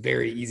weeks that's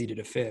very easy to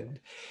defend.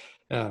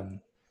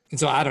 And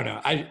so I don't know.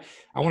 I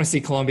want to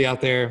see Columbia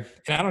out there,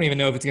 and I don't even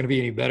know if it's going to be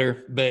any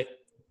better, but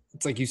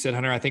it's like you said,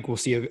 Hunter, I think we'll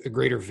see a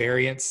greater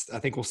variance. I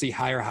think we'll see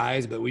higher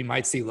highs, but we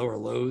might see lower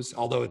lows,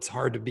 although it's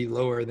hard to be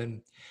lower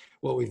than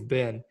what we've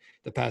been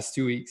the past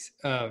 2 weeks.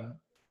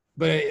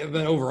 But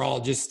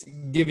overall, just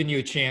giving you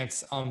a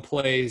chance on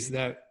plays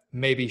that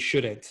maybe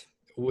shouldn't.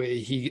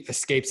 He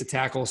escapes a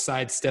tackle,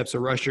 sidesteps a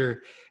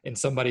rusher, and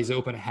somebody's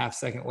open a half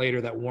second later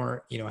that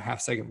weren't, a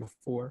half second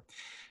before.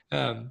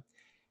 And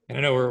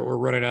I know we're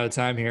running out of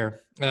time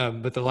here,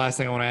 but the last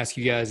thing I want to ask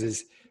you guys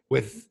is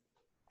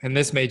and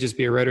this may just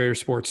be a Red Raider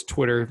Sports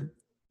Twitter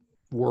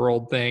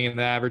world thing, and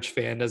the average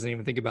fan doesn't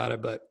even think about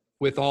it, but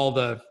with all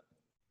the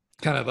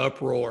kind of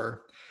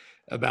uproar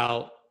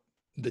about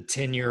the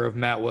tenure of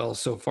Matt Wells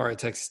so far at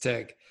Texas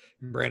Tech,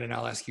 Brandon,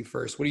 I'll ask you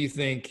first. What do you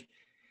think?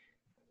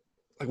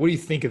 Like, what do you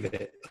think of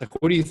it?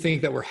 Like, what do you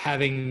think that we're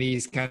having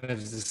these kind of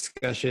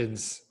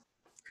discussions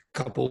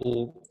a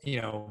couple,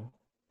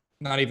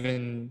 not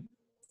even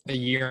a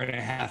year and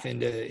a half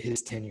into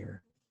his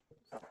tenure?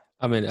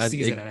 I mean,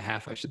 season and a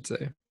half, I should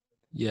say.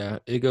 Yeah,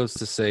 it goes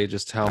to say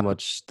just how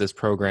much this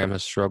program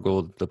has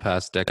struggled the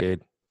past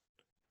decade.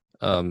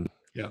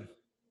 Yeah.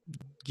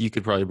 You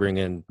could probably bring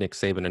in Nick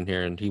Saban in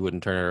here and he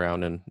wouldn't turn it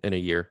around in a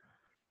year.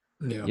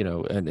 Yeah.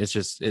 And it's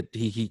just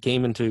he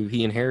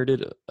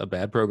inherited a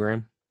bad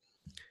program.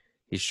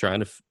 He's trying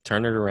to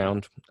turn it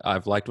around.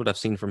 I've liked what I've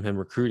seen from him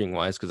recruiting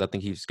wise, because I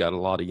think he's got a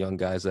lot of young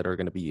guys that are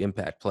going to be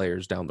impact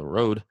players down the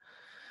road.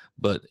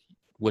 But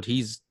what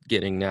he's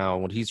getting now,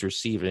 what he's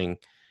receiving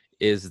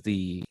is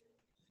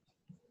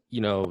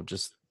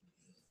just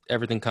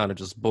everything kind of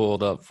just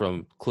boiled up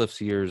from Cliff's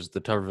years,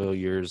 the Tuberville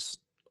years,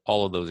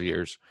 all of those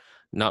years,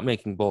 not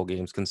making bowl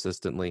games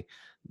consistently.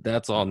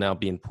 That's all now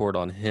being poured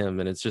on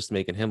him, and it's just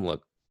making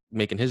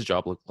his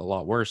job look a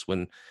lot worse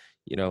when,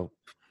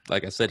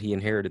 like I said, he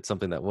inherited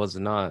something that was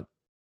not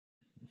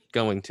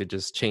going to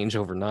just change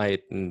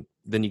overnight. And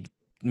then you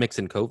mix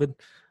in COVID.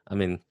 I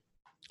mean,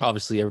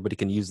 obviously everybody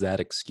can use that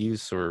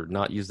excuse or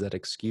not use that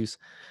excuse,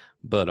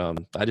 but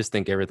I just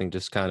think everything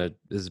just kind of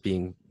is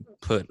being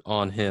put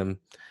on him.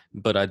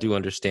 But I do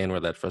understand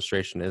where that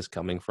frustration is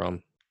coming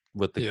from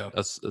with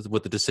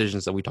the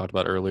decisions that we talked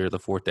about earlier, the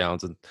 4th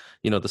downs and,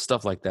 the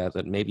stuff like that,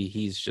 that maybe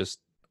he's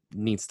just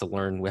needs to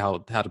learn how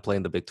to play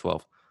in the Big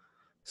 12.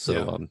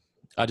 So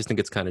I just think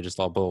it's kind of just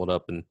all boiled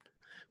up, and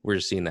we're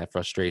just seeing that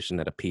frustration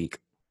at a peak.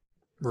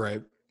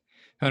 Right.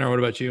 Hunter, what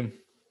about you?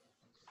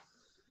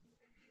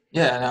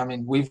 Yeah, I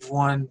mean, we've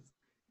won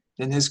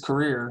in his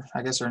career,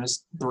 I guess, or in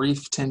his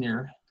brief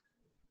tenure,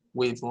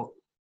 we've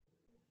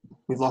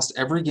lost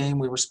every game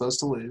we were supposed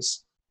to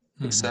lose,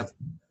 except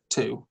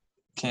 2.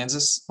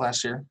 Kansas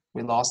last year,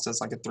 we lost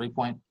as like a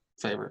 3-point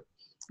favorite.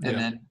 And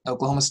then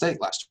Oklahoma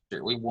State last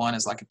year, we won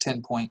as like a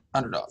 10-point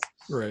underdog.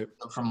 Right.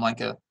 So from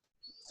like a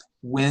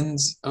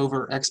wins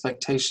over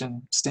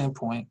expectation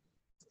standpoint,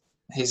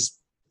 he's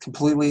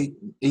completely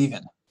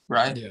even,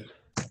 right?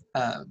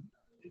 Yeah.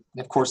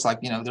 Of course,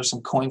 there's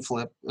some coin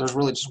flip. There's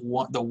really just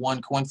the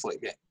one coin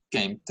flip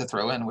game to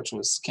throw in, which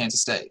was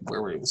Kansas State,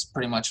 where it was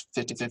pretty much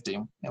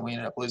 50-50, and we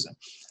ended up losing.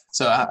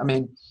 So, I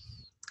mean,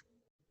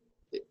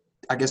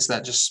 I guess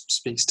that just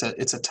speaks to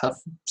it's a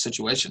tough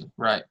situation,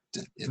 right?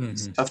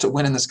 It's tough to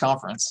win in this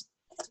conference,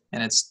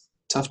 and it's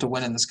tough to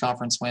win in this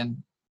conference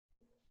when,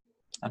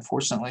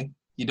 unfortunately,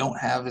 you don't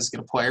have as good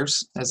of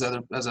players as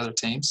other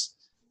teams,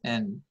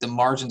 and the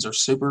margins are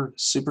super,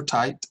 super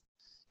tight.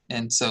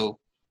 And so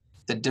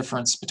the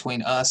difference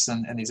between us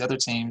and these other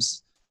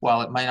teams,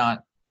 while it may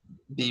not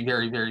be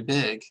very, very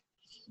big,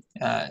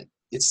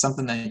 it's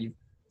something that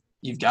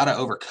you've got to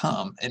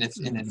overcome. And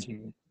if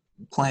you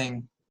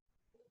playing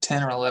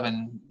 10 or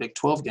 11 Big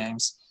 12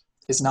 games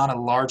is not a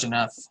large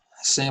enough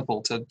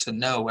sample to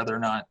know whether or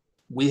not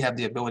we have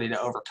the ability to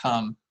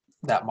overcome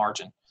that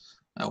margin,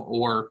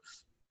 or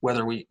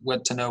whether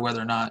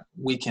or not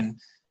we can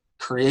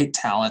create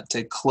talent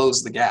to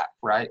close the gap,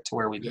 right, to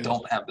where we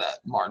don't have that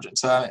margin.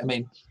 So, I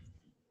mean,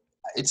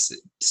 it's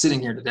sitting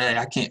here today,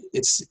 I can't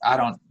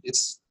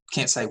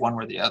say one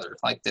way or the other,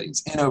 like that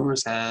he's in over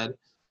his head,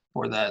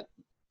 or that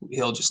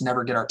he'll just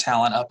never get our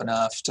talent up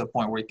enough to a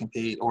point where he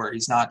compete, or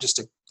he's not just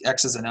a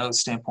X's and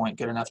O's standpoint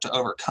good enough to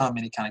overcome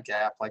any kind of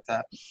gap like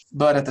that.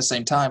 But at the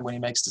same time, when he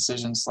makes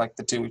decisions like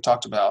the two we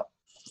talked about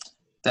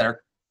that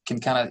can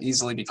kind of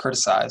easily be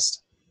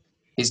criticized,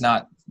 he's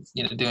not,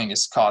 doing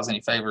his cause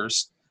any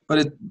favors.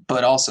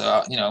 But also,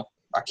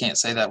 I can't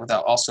say that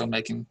without also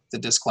making the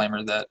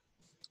disclaimer that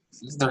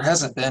there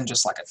hasn't been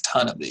just like a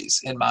ton of these,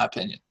 in my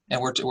opinion.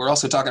 And we're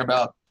also talking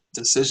about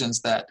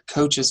decisions that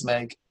coaches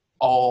make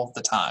all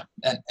the time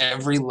at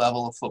every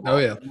level of football. Oh,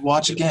 yeah. You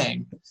watch a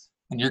game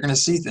and you're going to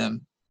see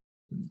them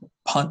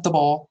punt the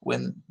ball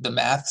when the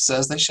math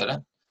says they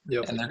shouldn't.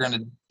 Yep. And they're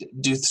going to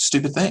do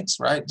stupid things,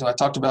 right? So I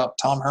talked about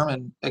Tom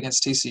Herman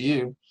against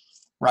TCU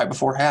right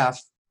before half.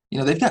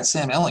 They've got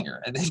Sam Ehlinger,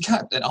 and they've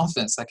got an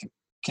offense that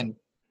can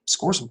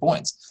score some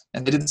points.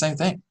 And they did the same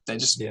thing. They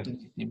just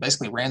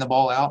basically ran the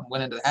ball out and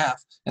went into the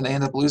half, and they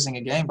ended up losing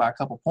a game by a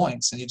couple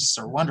points. And you just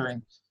start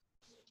wondering,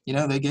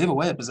 they gave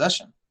away a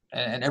possession.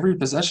 And every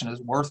possession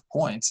is worth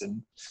points,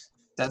 and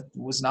that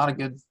was not a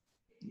good.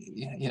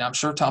 I'm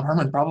sure Tom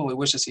Herman probably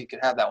wishes he could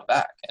have that one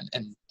back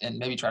and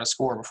maybe try to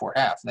score before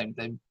half. They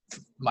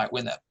might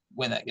win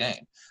that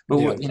game.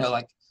 But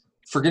like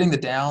forgetting the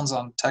downs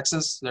on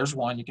Texas, there's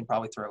one you can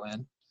probably throw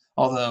in.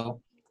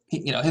 Although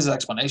his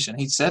explanation,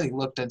 he said he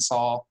looked and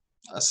saw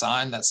a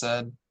sign that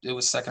said it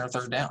was second or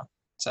third down.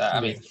 So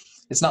I mean,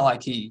 it's not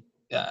like he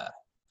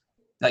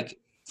like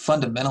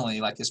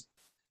fundamentally like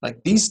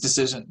these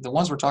decisions, the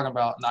ones we're talking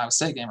about in the Iowa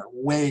State game, are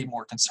way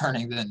more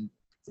concerning than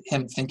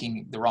him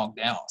seeing the wrong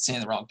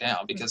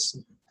down,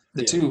 because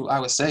the two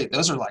Iowa State,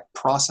 those are like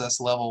process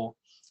level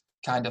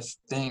kind of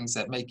things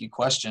that make you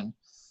question.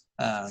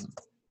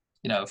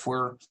 If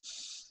we're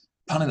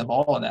punting the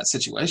ball in that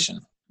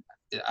situation,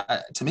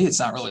 to me, it's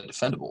not really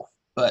defendable.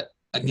 But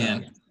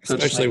again,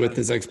 especially with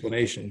his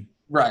explanation,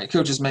 right?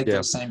 Coaches make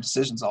those same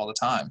decisions all the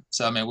time.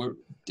 So I mean,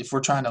 if we're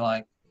trying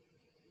to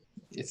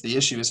if the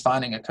issue is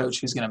finding a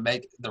coach who's going to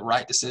make the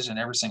right decision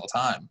every single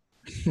time,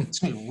 it's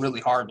going to be really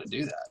hard to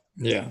do that.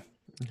 Yeah.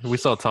 We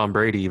saw Tom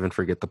Brady even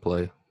forget the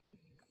play.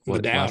 The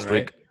down, last right?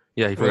 week?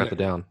 Yeah, he forgot the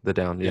down. The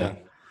down, yeah.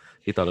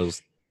 He thought it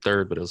was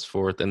third, but it was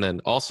fourth. And then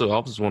also, I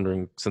was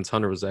wondering, since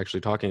Hunter was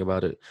actually talking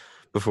about it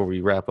before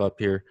we wrap up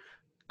here,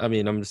 I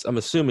mean, I'm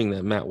assuming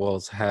that Matt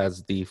Wells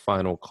has the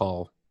final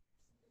call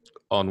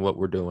on what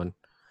we're doing.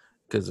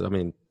 Because, I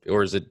mean,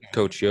 or is it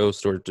Coach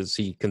Yost, or does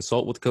he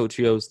consult with Coach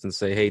Yost and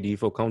say, hey, do you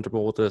feel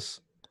comfortable with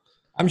this?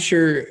 I'm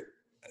sure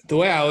the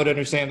way I would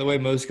understand, the way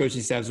most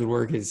coaching staffs would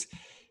work is,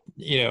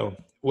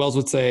 Wells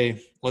would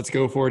say, let's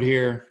go for it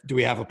here. Do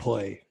we have a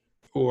play?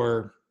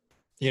 Or,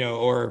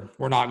 or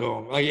we're not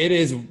going. Like, it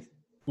is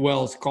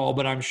Wells' call,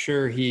 but I'm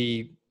sure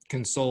he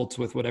consults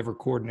with whatever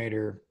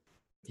coordinator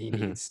he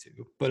needs to.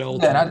 But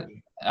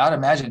ultimately, I'd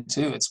imagine,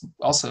 too, it's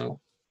also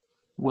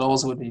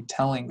Wells would be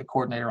telling the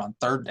coordinator on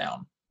third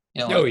down.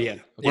 We're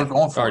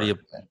going for it.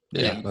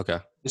 Okay.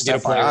 Just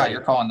FYI,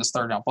 you're calling this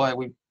third down play.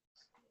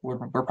 We're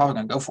probably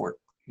going to go for it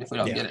if we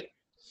don't get it.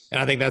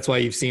 And I think that's why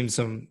you've seen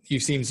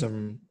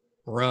some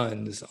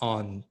runs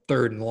on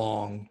third and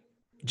long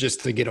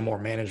just to get a more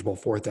manageable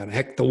fourth down.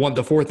 Heck,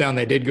 the fourth down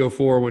they did go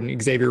for when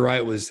Xavier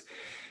Wright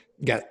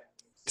got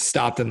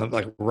stopped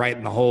right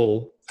in the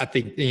hole. I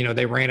think,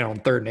 they ran it on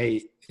 3rd and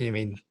 8. I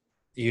mean,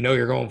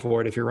 you're going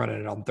for it if you're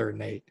running it on 3rd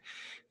and 8.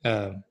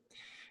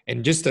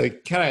 And just to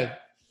kind of,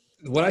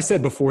 what I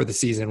said before the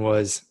season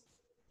was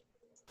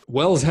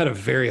Wells had a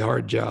very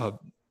hard job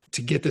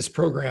to get this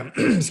program,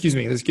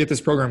 get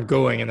this program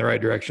going in the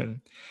right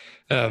direction.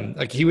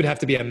 He would have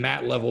to be a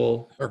Matt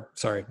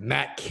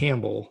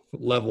Campbell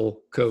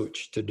level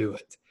coach to do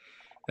it.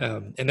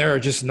 And there are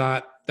just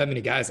not that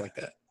many guys like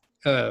that.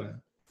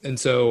 And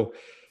so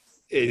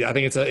I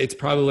think it's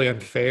probably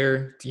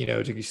unfair,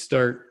 to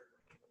start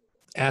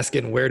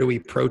asking where do we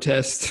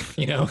protest,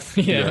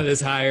 this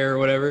hire or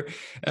whatever.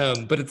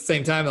 But at the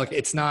same time,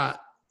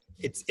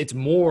 it's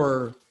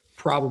more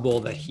probable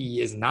that he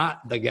is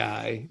not the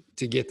guy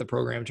to get the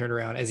program turned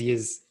around as he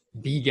is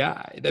the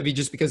guy. That'd be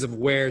just because of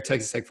where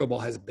Texas Tech football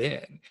has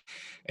been.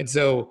 And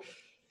so,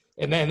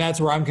 and then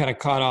that's where I'm kind of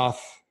caught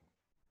off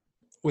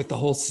with the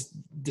whole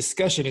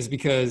discussion, is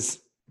because,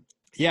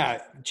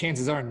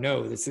 chances are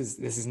no, this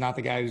is not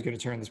the guy who's going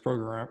to turn this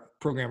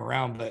program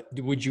around. But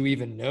would you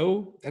even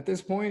know at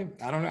this point?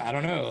 I don't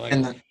know.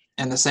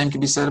 And the same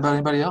can be said about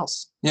anybody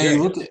else.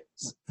 You look at,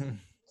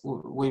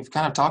 we've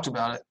kind of talked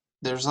about it.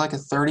 There's like a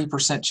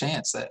 30%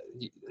 chance that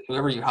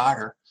whoever you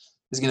hire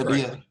is going to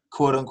be a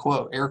quote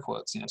unquote, air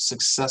quotes,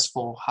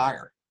 successful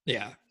hire.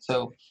 Yeah.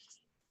 So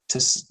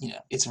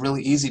it's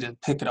really easy to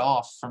pick it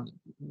off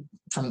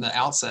from the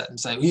outset and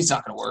say, well, he's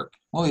not going to work.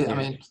 Well, I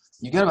mean,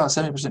 you got about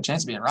a 70%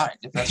 chance of being right.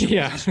 If that's your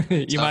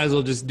you might as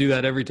well just do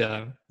that every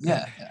time.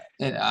 Yeah.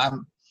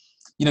 And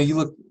you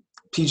look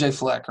PJ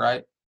Fleck,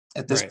 right?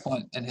 At this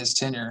point in his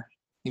tenure,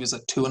 he was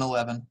at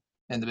 2-11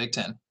 in the Big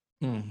Ten.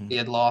 Mm-hmm. He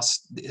had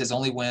lost, his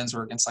only wins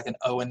were against like an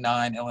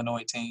 0-9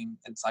 Illinois team.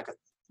 It's like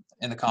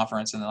in the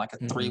conference, and then like a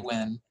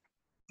 3-win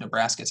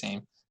Nebraska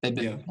team. They've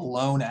been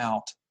blown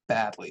out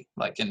badly,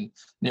 like in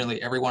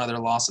nearly every one of their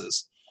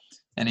losses.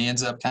 And he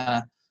ends up kind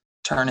of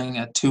turning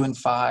a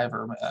 2-5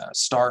 or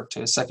start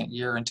to a second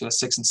year into a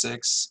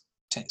 6-6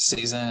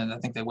 season, and I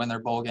think they win their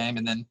bowl game,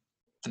 and then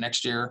the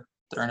next year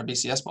they're in a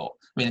BCS bowl.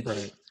 I mean,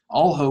 Right.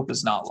 all hope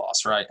is not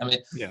lost, right? I mean,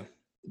 Yeah.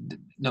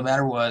 no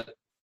matter what,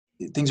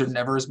 things are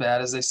never as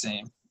bad as they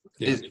seem.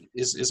 Yeah.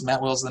 Is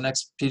Matt Wells the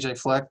next PJ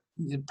Fleck?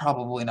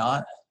 Probably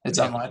not. It's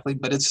Yeah. unlikely,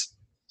 but it's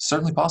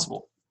certainly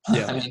possible.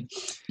 Yeah. I mean,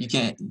 you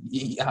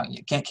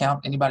can't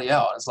count anybody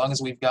out. As long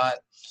as we've got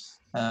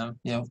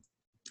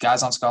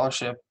guys on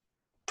scholarship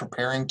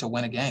preparing to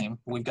win a game,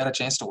 we've got a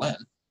chance to win.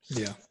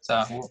 Yeah.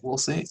 So we'll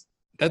see.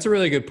 That's a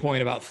really good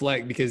point about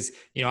Fleck because,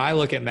 I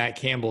look at Matt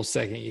Campbell's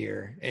second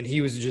year and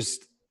he was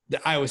just – the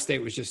Iowa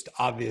State was just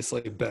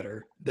obviously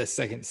better the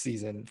second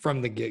season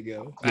from the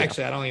get-go. Yeah.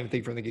 Actually, I don't even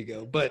think from the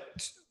get-go,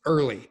 but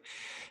early.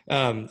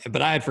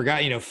 But I had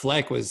forgot,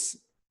 Fleck was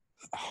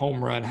a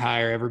home run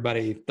hire.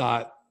 Everybody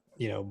thought,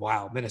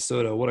 wow,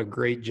 Minnesota, what a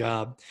great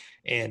job.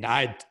 And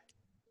I'd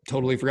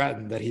totally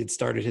forgotten that he had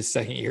started his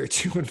second year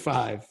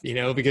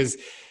 2-5, because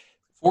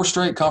 4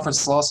 straight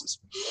conference losses.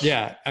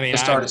 Yeah, I mean, to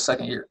start his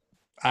second year.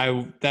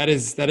 That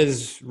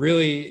is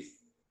really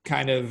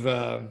kind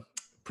of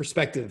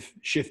perspective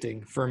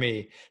shifting for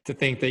me to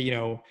think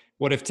that,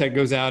 what if Tech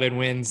goes out and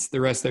wins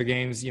the rest of their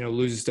games,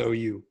 loses to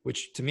OU,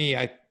 which to me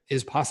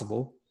is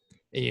possible.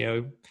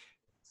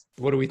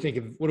 What do we think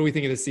of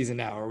this season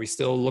now? Are we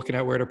still looking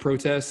at where to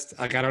protest?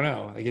 Like, I don't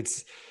know. Like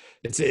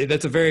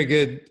that's a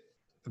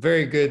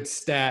very good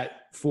stat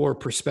for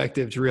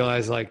perspective to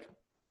realize like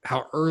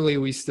how early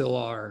we still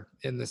are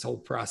in this whole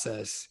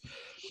process.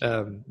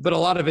 But a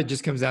lot of it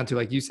just comes down to,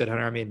 like you said,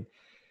 Hunter, I mean,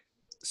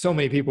 so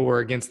many people were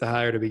against the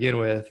hire to begin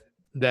with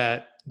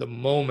that the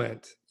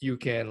moment you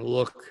can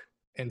look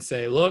and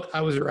say, look,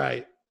 I was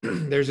right,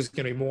 there's just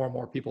going to be more and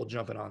more people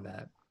jumping on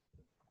that.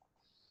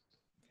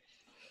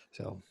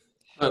 So,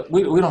 but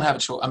we don't have a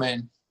choice. I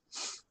mean,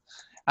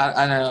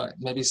 I know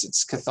maybe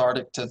it's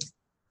cathartic to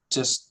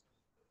just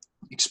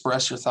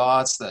express your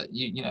thoughts that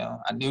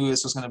I knew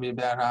this was going to be a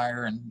bad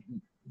hire, and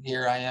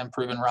here I am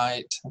proven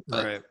right.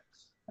 But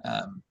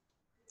right.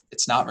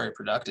 It's not very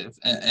productive,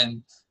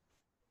 and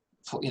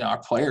our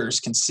players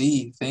can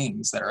see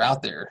things that are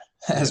out there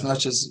as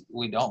much as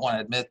we don't want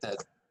to admit that.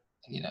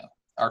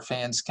 Our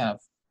fans kind of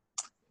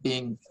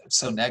being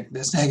so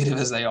as negative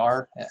as they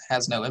are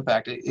has no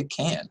impact. It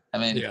can. I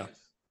mean,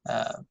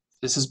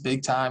 this is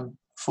big time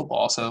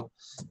football, so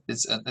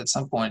it's at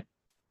some point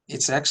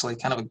it's actually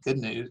kind of a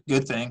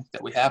good thing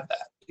that we have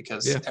that,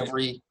 because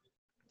every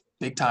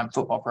big time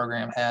football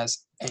program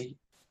has a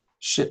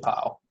shit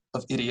pile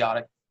of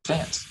idiotic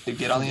fans who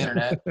get on the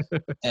internet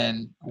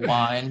and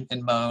whine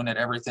and moan at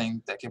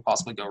everything that can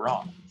possibly go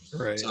wrong.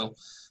 Right. So,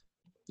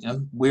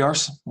 we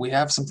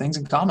have some things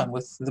in common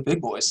with the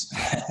big boys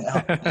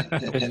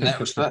in that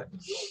respect.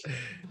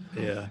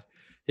 Yeah.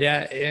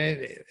 Yeah.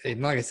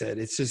 And like I said,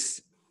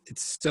 it's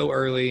so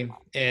early,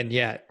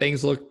 and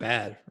things look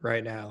bad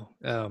right now.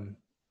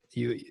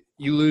 You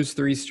lose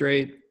 3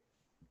 straight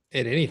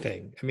at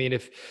anything. I mean,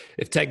 if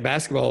Tech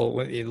basketball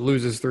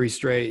loses 3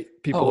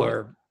 straight, people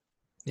are.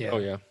 Yeah. Oh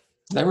yeah.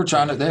 They were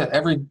trying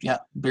to.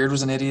 Beard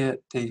was an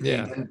idiot.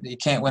 You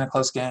can't win a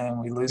close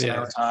game. We lose it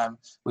every time.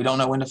 We don't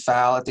know when to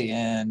foul at the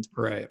end.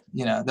 Right.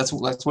 That's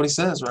what he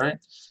says, right?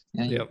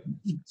 Yep.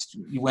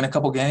 You win a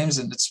couple games,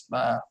 and it's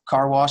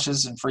car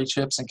washes and free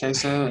chips and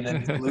queso, and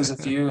then you lose a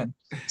few, and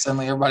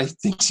suddenly everybody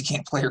thinks you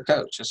can't play your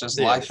coach. It's just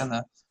life in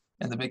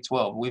the Big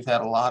 12. We've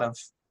had a lot of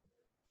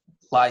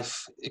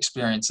life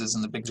experiences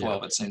in the Big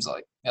 12. It seems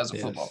like, as a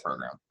football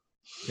program.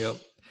 Yep.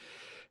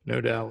 No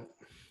doubt.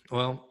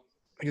 Well,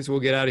 I guess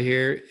we'll get out of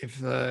here.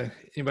 If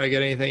anybody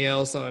got anything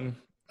else on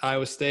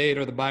Iowa State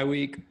or the bye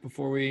week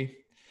before we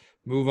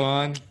move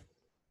on?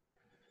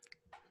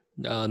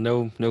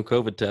 No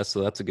COVID test,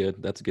 so that's a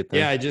good thing.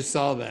 Yeah, I just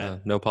saw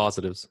that. No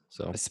positives.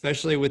 So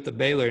especially with the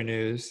Baylor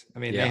news. I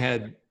mean, they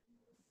had.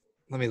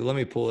 Let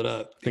me pull it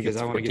up because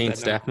I want to get that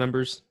staff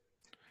members.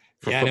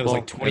 Yeah, and it was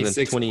like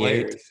 26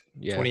 players.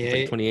 Yeah,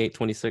 28, 28,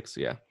 26.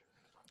 Yeah.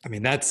 I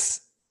mean, that's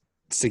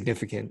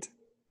significant.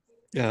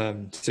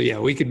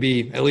 So we could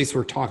be, at least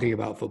we're talking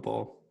about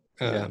football.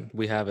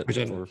 We have it.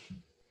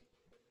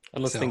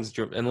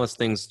 Unless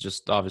things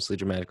just obviously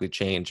dramatically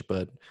change,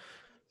 but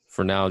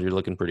for now you're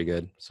looking pretty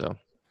good. So,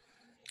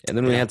 and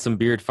then we had some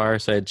Beard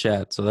fireside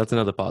chat, so that's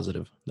another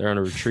positive. They're on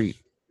a retreat.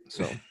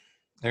 So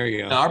there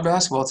you go. Now, our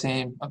basketball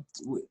team,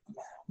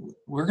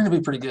 we're going to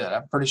be pretty good.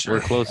 I'm pretty sure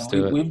we're close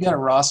to it. We've got a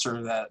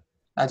roster that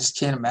I just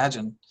can't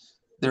imagine.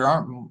 There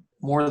aren't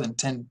more than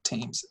 10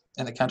 teams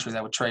in the country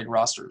that would trade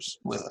rosters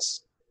with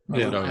us.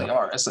 They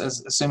are,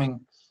 assuming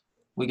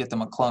we get the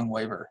McClung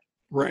waiver.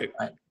 Right.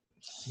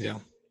 Yeah.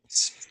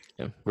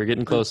 We're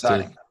getting close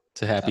to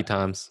happy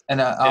times. And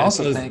I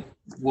also think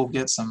we'll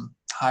get some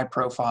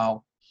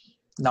high-profile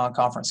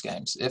non-conference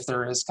games if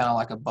there is kind of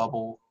like a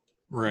bubble.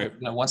 Right.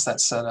 Once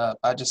that's set up,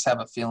 I just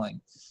have a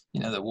feeling,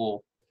 that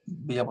we'll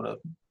be able to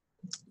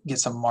get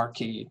some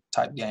marquee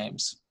type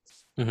games.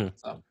 Mm-hmm.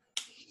 So.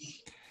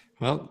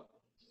 Well,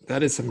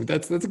 that's a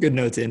good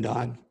note to end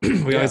on.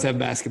 We always have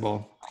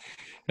basketball.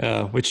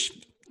 Which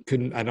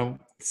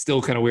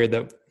still kind of weird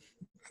that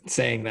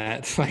saying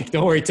that. Like,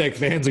 don't worry, Tech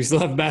fans, we still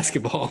have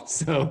basketball.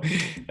 So,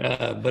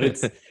 but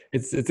it's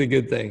a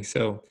good thing.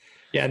 So,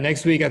 yeah,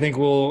 next week I think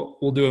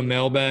we'll do a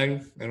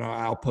mailbag, and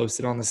I'll post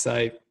it on the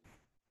site.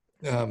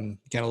 Kind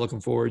of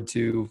looking forward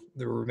to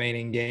the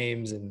remaining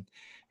games and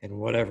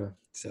whatever.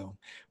 So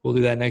we'll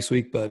do that next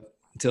week. But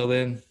until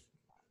then,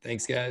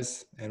 thanks,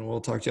 guys, and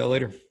we'll talk to y'all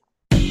later.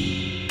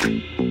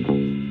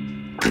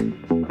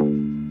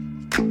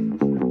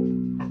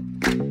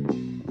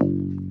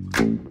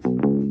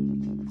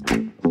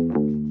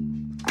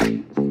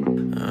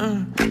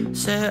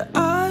 Said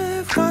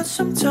I've got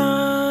some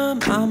time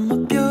I'm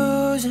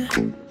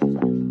abusing.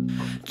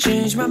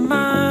 Change my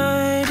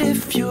mind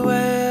if you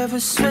ever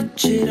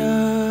switch it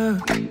up.